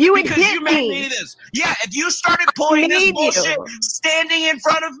 You would Because hit you made me. me this. Yeah, if you started pulling this made bullshit you. standing in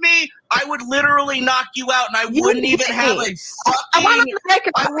front of me, I would literally knock you out and I You wouldn't even hit have me. a I want fucking... to make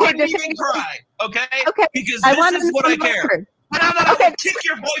a I okay, wouldn't even Defango. cry, okay? Okay. Because I this want is what I care. record. And I Okay. would kick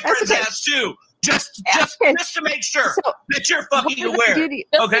your boyfriend's okay. ass too. Just Okay. to make sure So, that you're what fucking did I aware. do to you?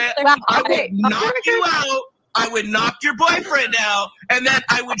 Okay? Wow, I okay. would knock you out. I would knock your boyfriend out, and then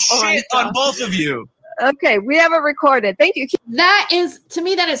I would Oh my shit on God. both of you. Okay, we have it recorded. Thank you. That is, to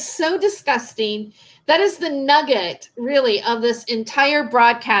me, that is so disgusting. That is the nugget, really, of this entire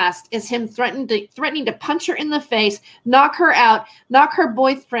broadcast is him threatening to punch her in the face, knock her out, knock her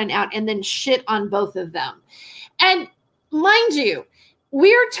boyfriend out, and then shit on both of them. And mind you,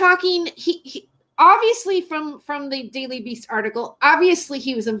 we're talking, he obviously from the Daily Beast article, obviously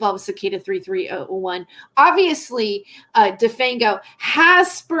he was involved with Cicada 3301. Obviously, Defango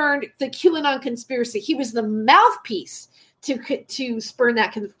has spurned the QAnon conspiracy. He was the mouthpiece to spurn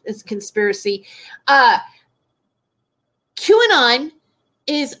that conspiracy. QAnon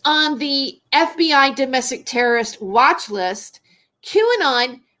is on the FBI domestic terrorist watch list.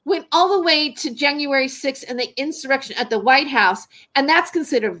 QAnon went all the way to January 6th and the insurrection at the White House, and that's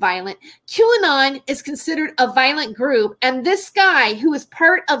considered violent. QAnon is considered a violent group, and this guy who is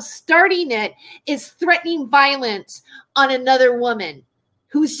part of starting it is threatening violence on another woman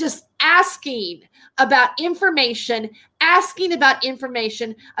who's just asking about information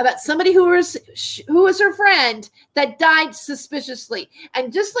about somebody who was her friend that died suspiciously.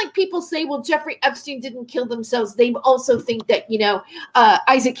 And just like people say, well, Jeffrey Epstein didn't kill themselves, they also think that,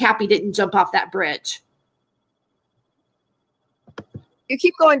 Isaac Cappy didn't jump off that bridge. You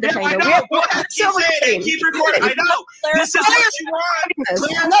keep going, Yeah, I Defango. know. We have Go ahead, keep saying it. Keep recording. I know. This is what you want.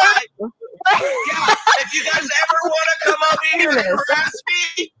 Clarify. Yeah. If you guys ever want to come over here and harass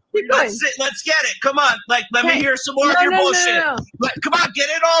me, let's get it. Come on. Let me hear some more of your bullshit. No. Come on, get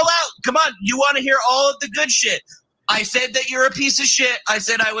it all out. Come on. You want to hear all of the good shit. I said that you're a piece of shit. I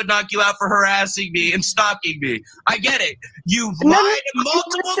said I would knock you out for harassing me and stalking me. I get it. You've lied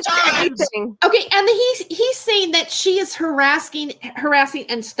multiple times. Okay, and he's saying that she is harassing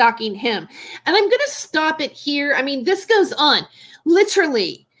and stalking him. And I'm going to stop it here. I mean, this goes on.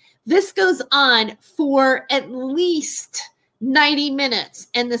 Literally, This goes on for at least 90 minutes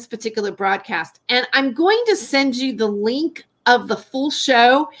in this particular broadcast. And I'm going to send you the link of the full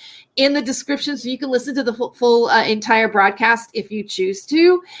show in the description so you can listen to the full entire broadcast if you choose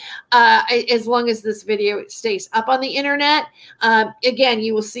to, as long as this video stays up on the internet. Again,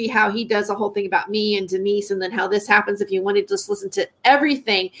 you will see how he does a whole thing about me and Denise, and then how this happens if you want to just listen to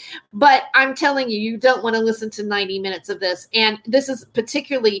everything. But I'm telling you, you don't want to listen to 90 minutes of this. And this is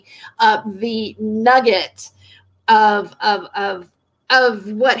particularly the nugget of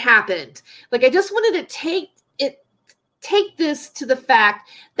what happened. Like, I just wanted to take this to the fact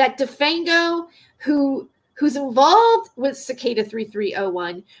that DeFango, who's involved with Cicada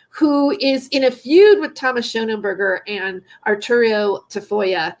 3301, who is in a feud with Thomas Schoenberger and Arturo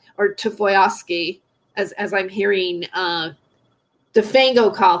Tafoya, or Tafoyowski, as I'm hearing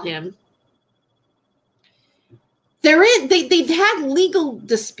DeFango call him. They've had legal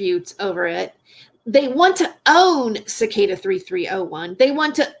disputes over it. They want to own Cicada 3301. They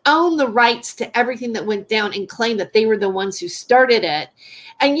want to own the rights to everything that went down and claim that they were the ones who started it.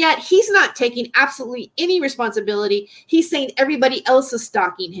 And yet he's not taking absolutely any responsibility. He's saying everybody else is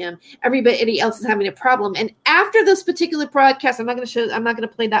stalking him. Everybody else is having a problem. And after this particular broadcast, I'm not going to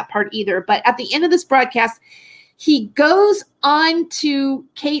play that part either. But at the end of this broadcast, he goes on to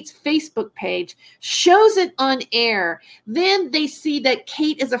Kate's Facebook page, shows it on air. Then they see that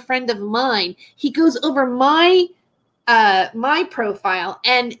Kate is a friend of mine. He goes over my profile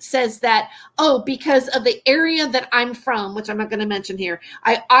and says that, oh, because of the area that I'm from, which I'm not going to mention here,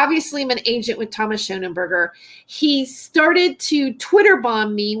 I obviously am an agent with Thomas Schoenberger. He started to Twitter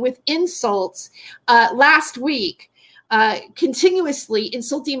bomb me with insults last week. Continuously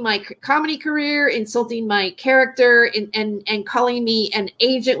insulting my comedy career, insulting my character, and calling me an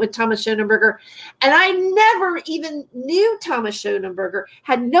agent with Thomas Schoenberger. And I never even knew Thomas Schoenberger,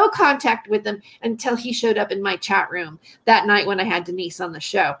 had no contact with him until he showed up in my chat room that night when I had Denise on the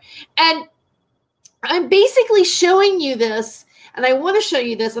show. And I'm basically showing you this, and I want to show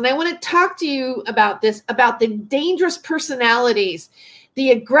you this, and I want to talk to you about this, about the dangerous personalities,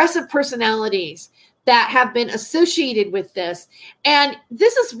 the aggressive personalities that have been associated with this. And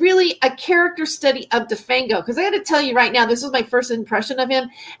this is really a character study of DeFango, because I got to tell you right now, this is my first impression of him.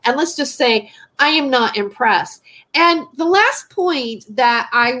 And let's just say I am not impressed. And the last point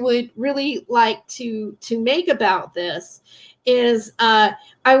that I would really like to make about this is I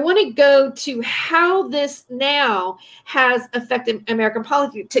want to go to how this now has affected American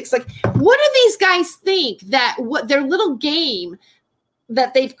politics. Like, what do these guys think that what their little game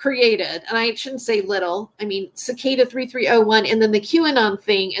that they've created, and I shouldn't say little, I mean Cicada 3301, and then the QAnon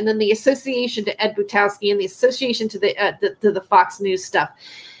thing, and then the association to Ed Butowski, and the association to the Fox News stuff,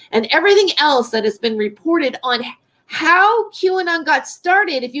 and everything else that has been reported on how QAnon got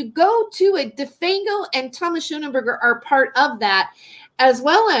started. If you go to it, DeFango and Thomas Schoenberger are part of that, as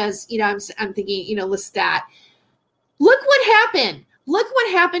well as, I'm thinking, Lestat. Look what happened. Look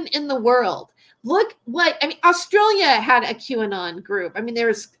what happened in the world. Look Australia had a QAnon group.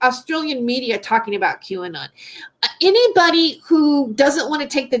 There's Australian media talking about QAnon. Anybody who doesn't want to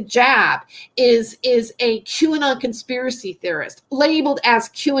take the jab is a QAnon conspiracy theorist, labeled as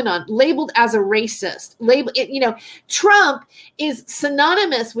QAnon, labeled as a racist. Trump is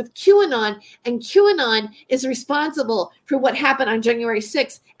synonymous with QAnon, and QAnon is responsible for what happened on January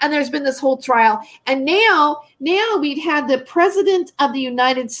 6th. And there's been this whole trial. And now we've had the president of the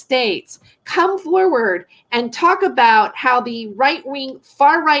United States come forward and talk about how the right-wing,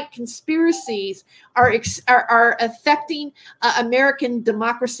 far-right conspiracies are affecting American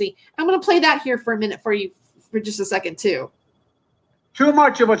democracy. I'm going to play that here for a minute for you for just a second, too. Too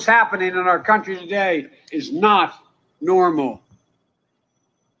much of what's happening in our country today is not normal.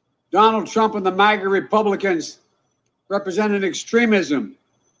 Donald Trump and the MAGA Republicans represent an extremism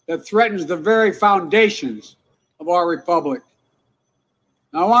that threatens the very foundations of our republic.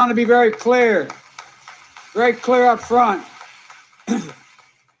 Now, I want to be very clear up front.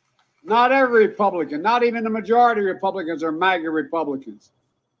 Not every Republican, not even the majority of Republicans, are MAGA Republicans.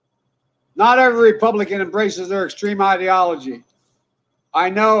 Not every Republican embraces their extreme ideology. I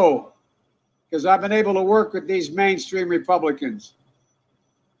know, because I've been able to work with these mainstream Republicans.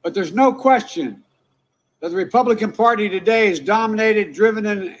 But there's no question that the Republican Party today is dominated, driven,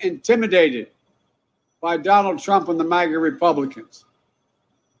 and intimidated by Donald Trump and the MAGA Republicans.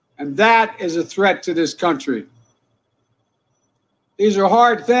 And that is a threat to this country. These are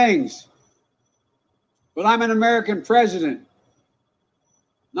hard things. But I'm an American president,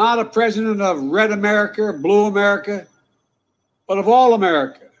 not a president of red America, blue America, but of all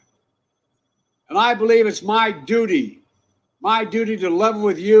America. And I believe it's my duty my duty to level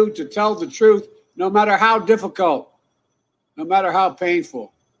with you, to tell the truth, no matter how difficult, no matter how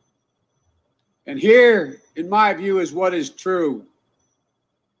painful. And here, in my view, is what is true.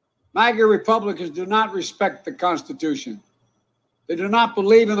 MAGA Republicans do not respect the Constitution. They do not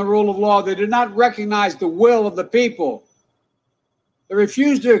believe in the rule of law. They do not recognize the will of the people. They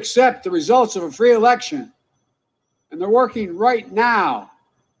refuse to accept the results of a free election. And they're working right now,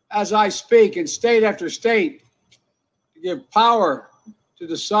 as I speak, in state after state, to give power to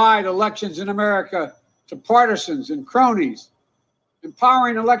decide elections in America to partisans and cronies,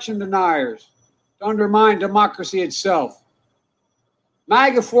 empowering election deniers to undermine democracy itself.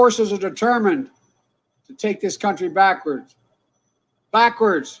 MAGA forces are determined to take this country backwards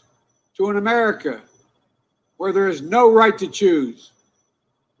to an America where there is no right to choose,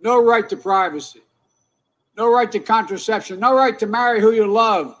 no right to privacy, no right to contraception, no right to marry who you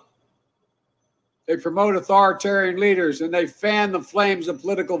love. They promote authoritarian leaders and they fan the flames of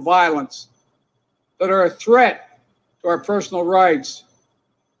political violence that are a threat to our personal rights,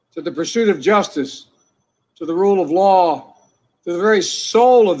 to the pursuit of justice, to the rule of law, to the very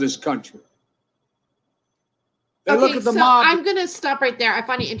soul of this country. They look at the mob. I'm going to stop right there. I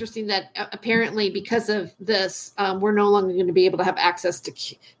find it interesting that apparently because of this, we're no longer going to be able to have access to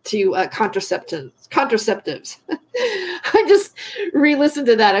contraceptives. I just re-listened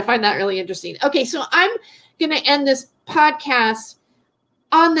to that. I find that really interesting. Okay, so I'm going to end this podcast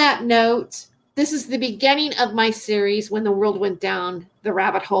on that note. This is the beginning of my series, When the World Went Down the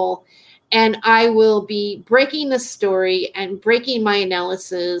Rabbit Hole. And I will be breaking the story and breaking my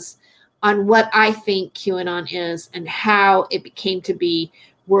analysis on what I think QAnon is and how it came to be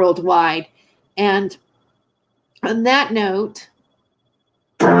worldwide. And on that note,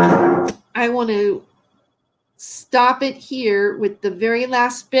 I want to stop it here with the very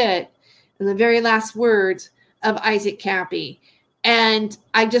last bit and the very last words of Isaac Kappy. And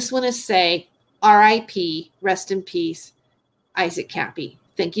I just want to say, R.I.P., rest in peace, Isaac Kappy.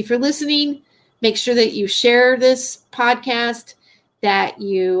 Thank you for listening. Make sure that you share this podcast, that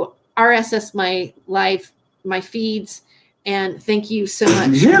you RSS my feeds, and thank you so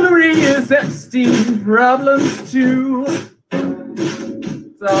much. Hillary is Epstein problems too.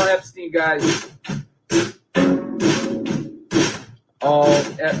 It's all Epstein, guys. All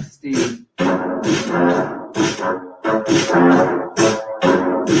Epstein.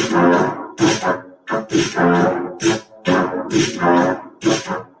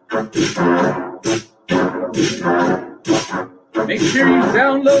 Make sure you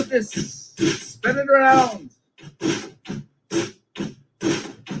download this, spread it around.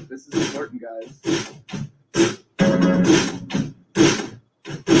 This is important, guys.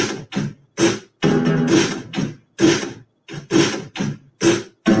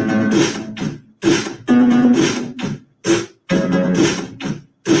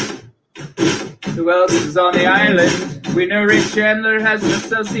 Who else is on the island? We know Rick Chandler has an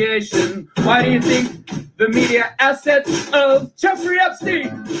association. Why do you think the media assets of Jeffrey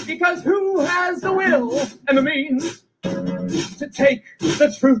Epstein? Because who has the will and the means to take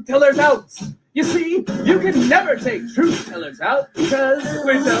the truth tellers out? You see, you can never take truth tellers out because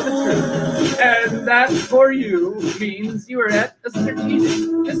we tell the truth. And that for you means you are at a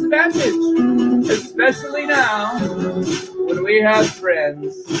strategic disadvantage, especially now when we have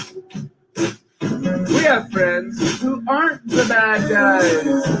friends. We have friends who aren't the bad guys.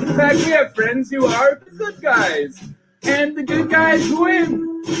 In fact, we have friends who are the good guys. And the good guys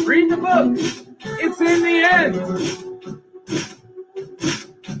win. Read the book. It's in the end.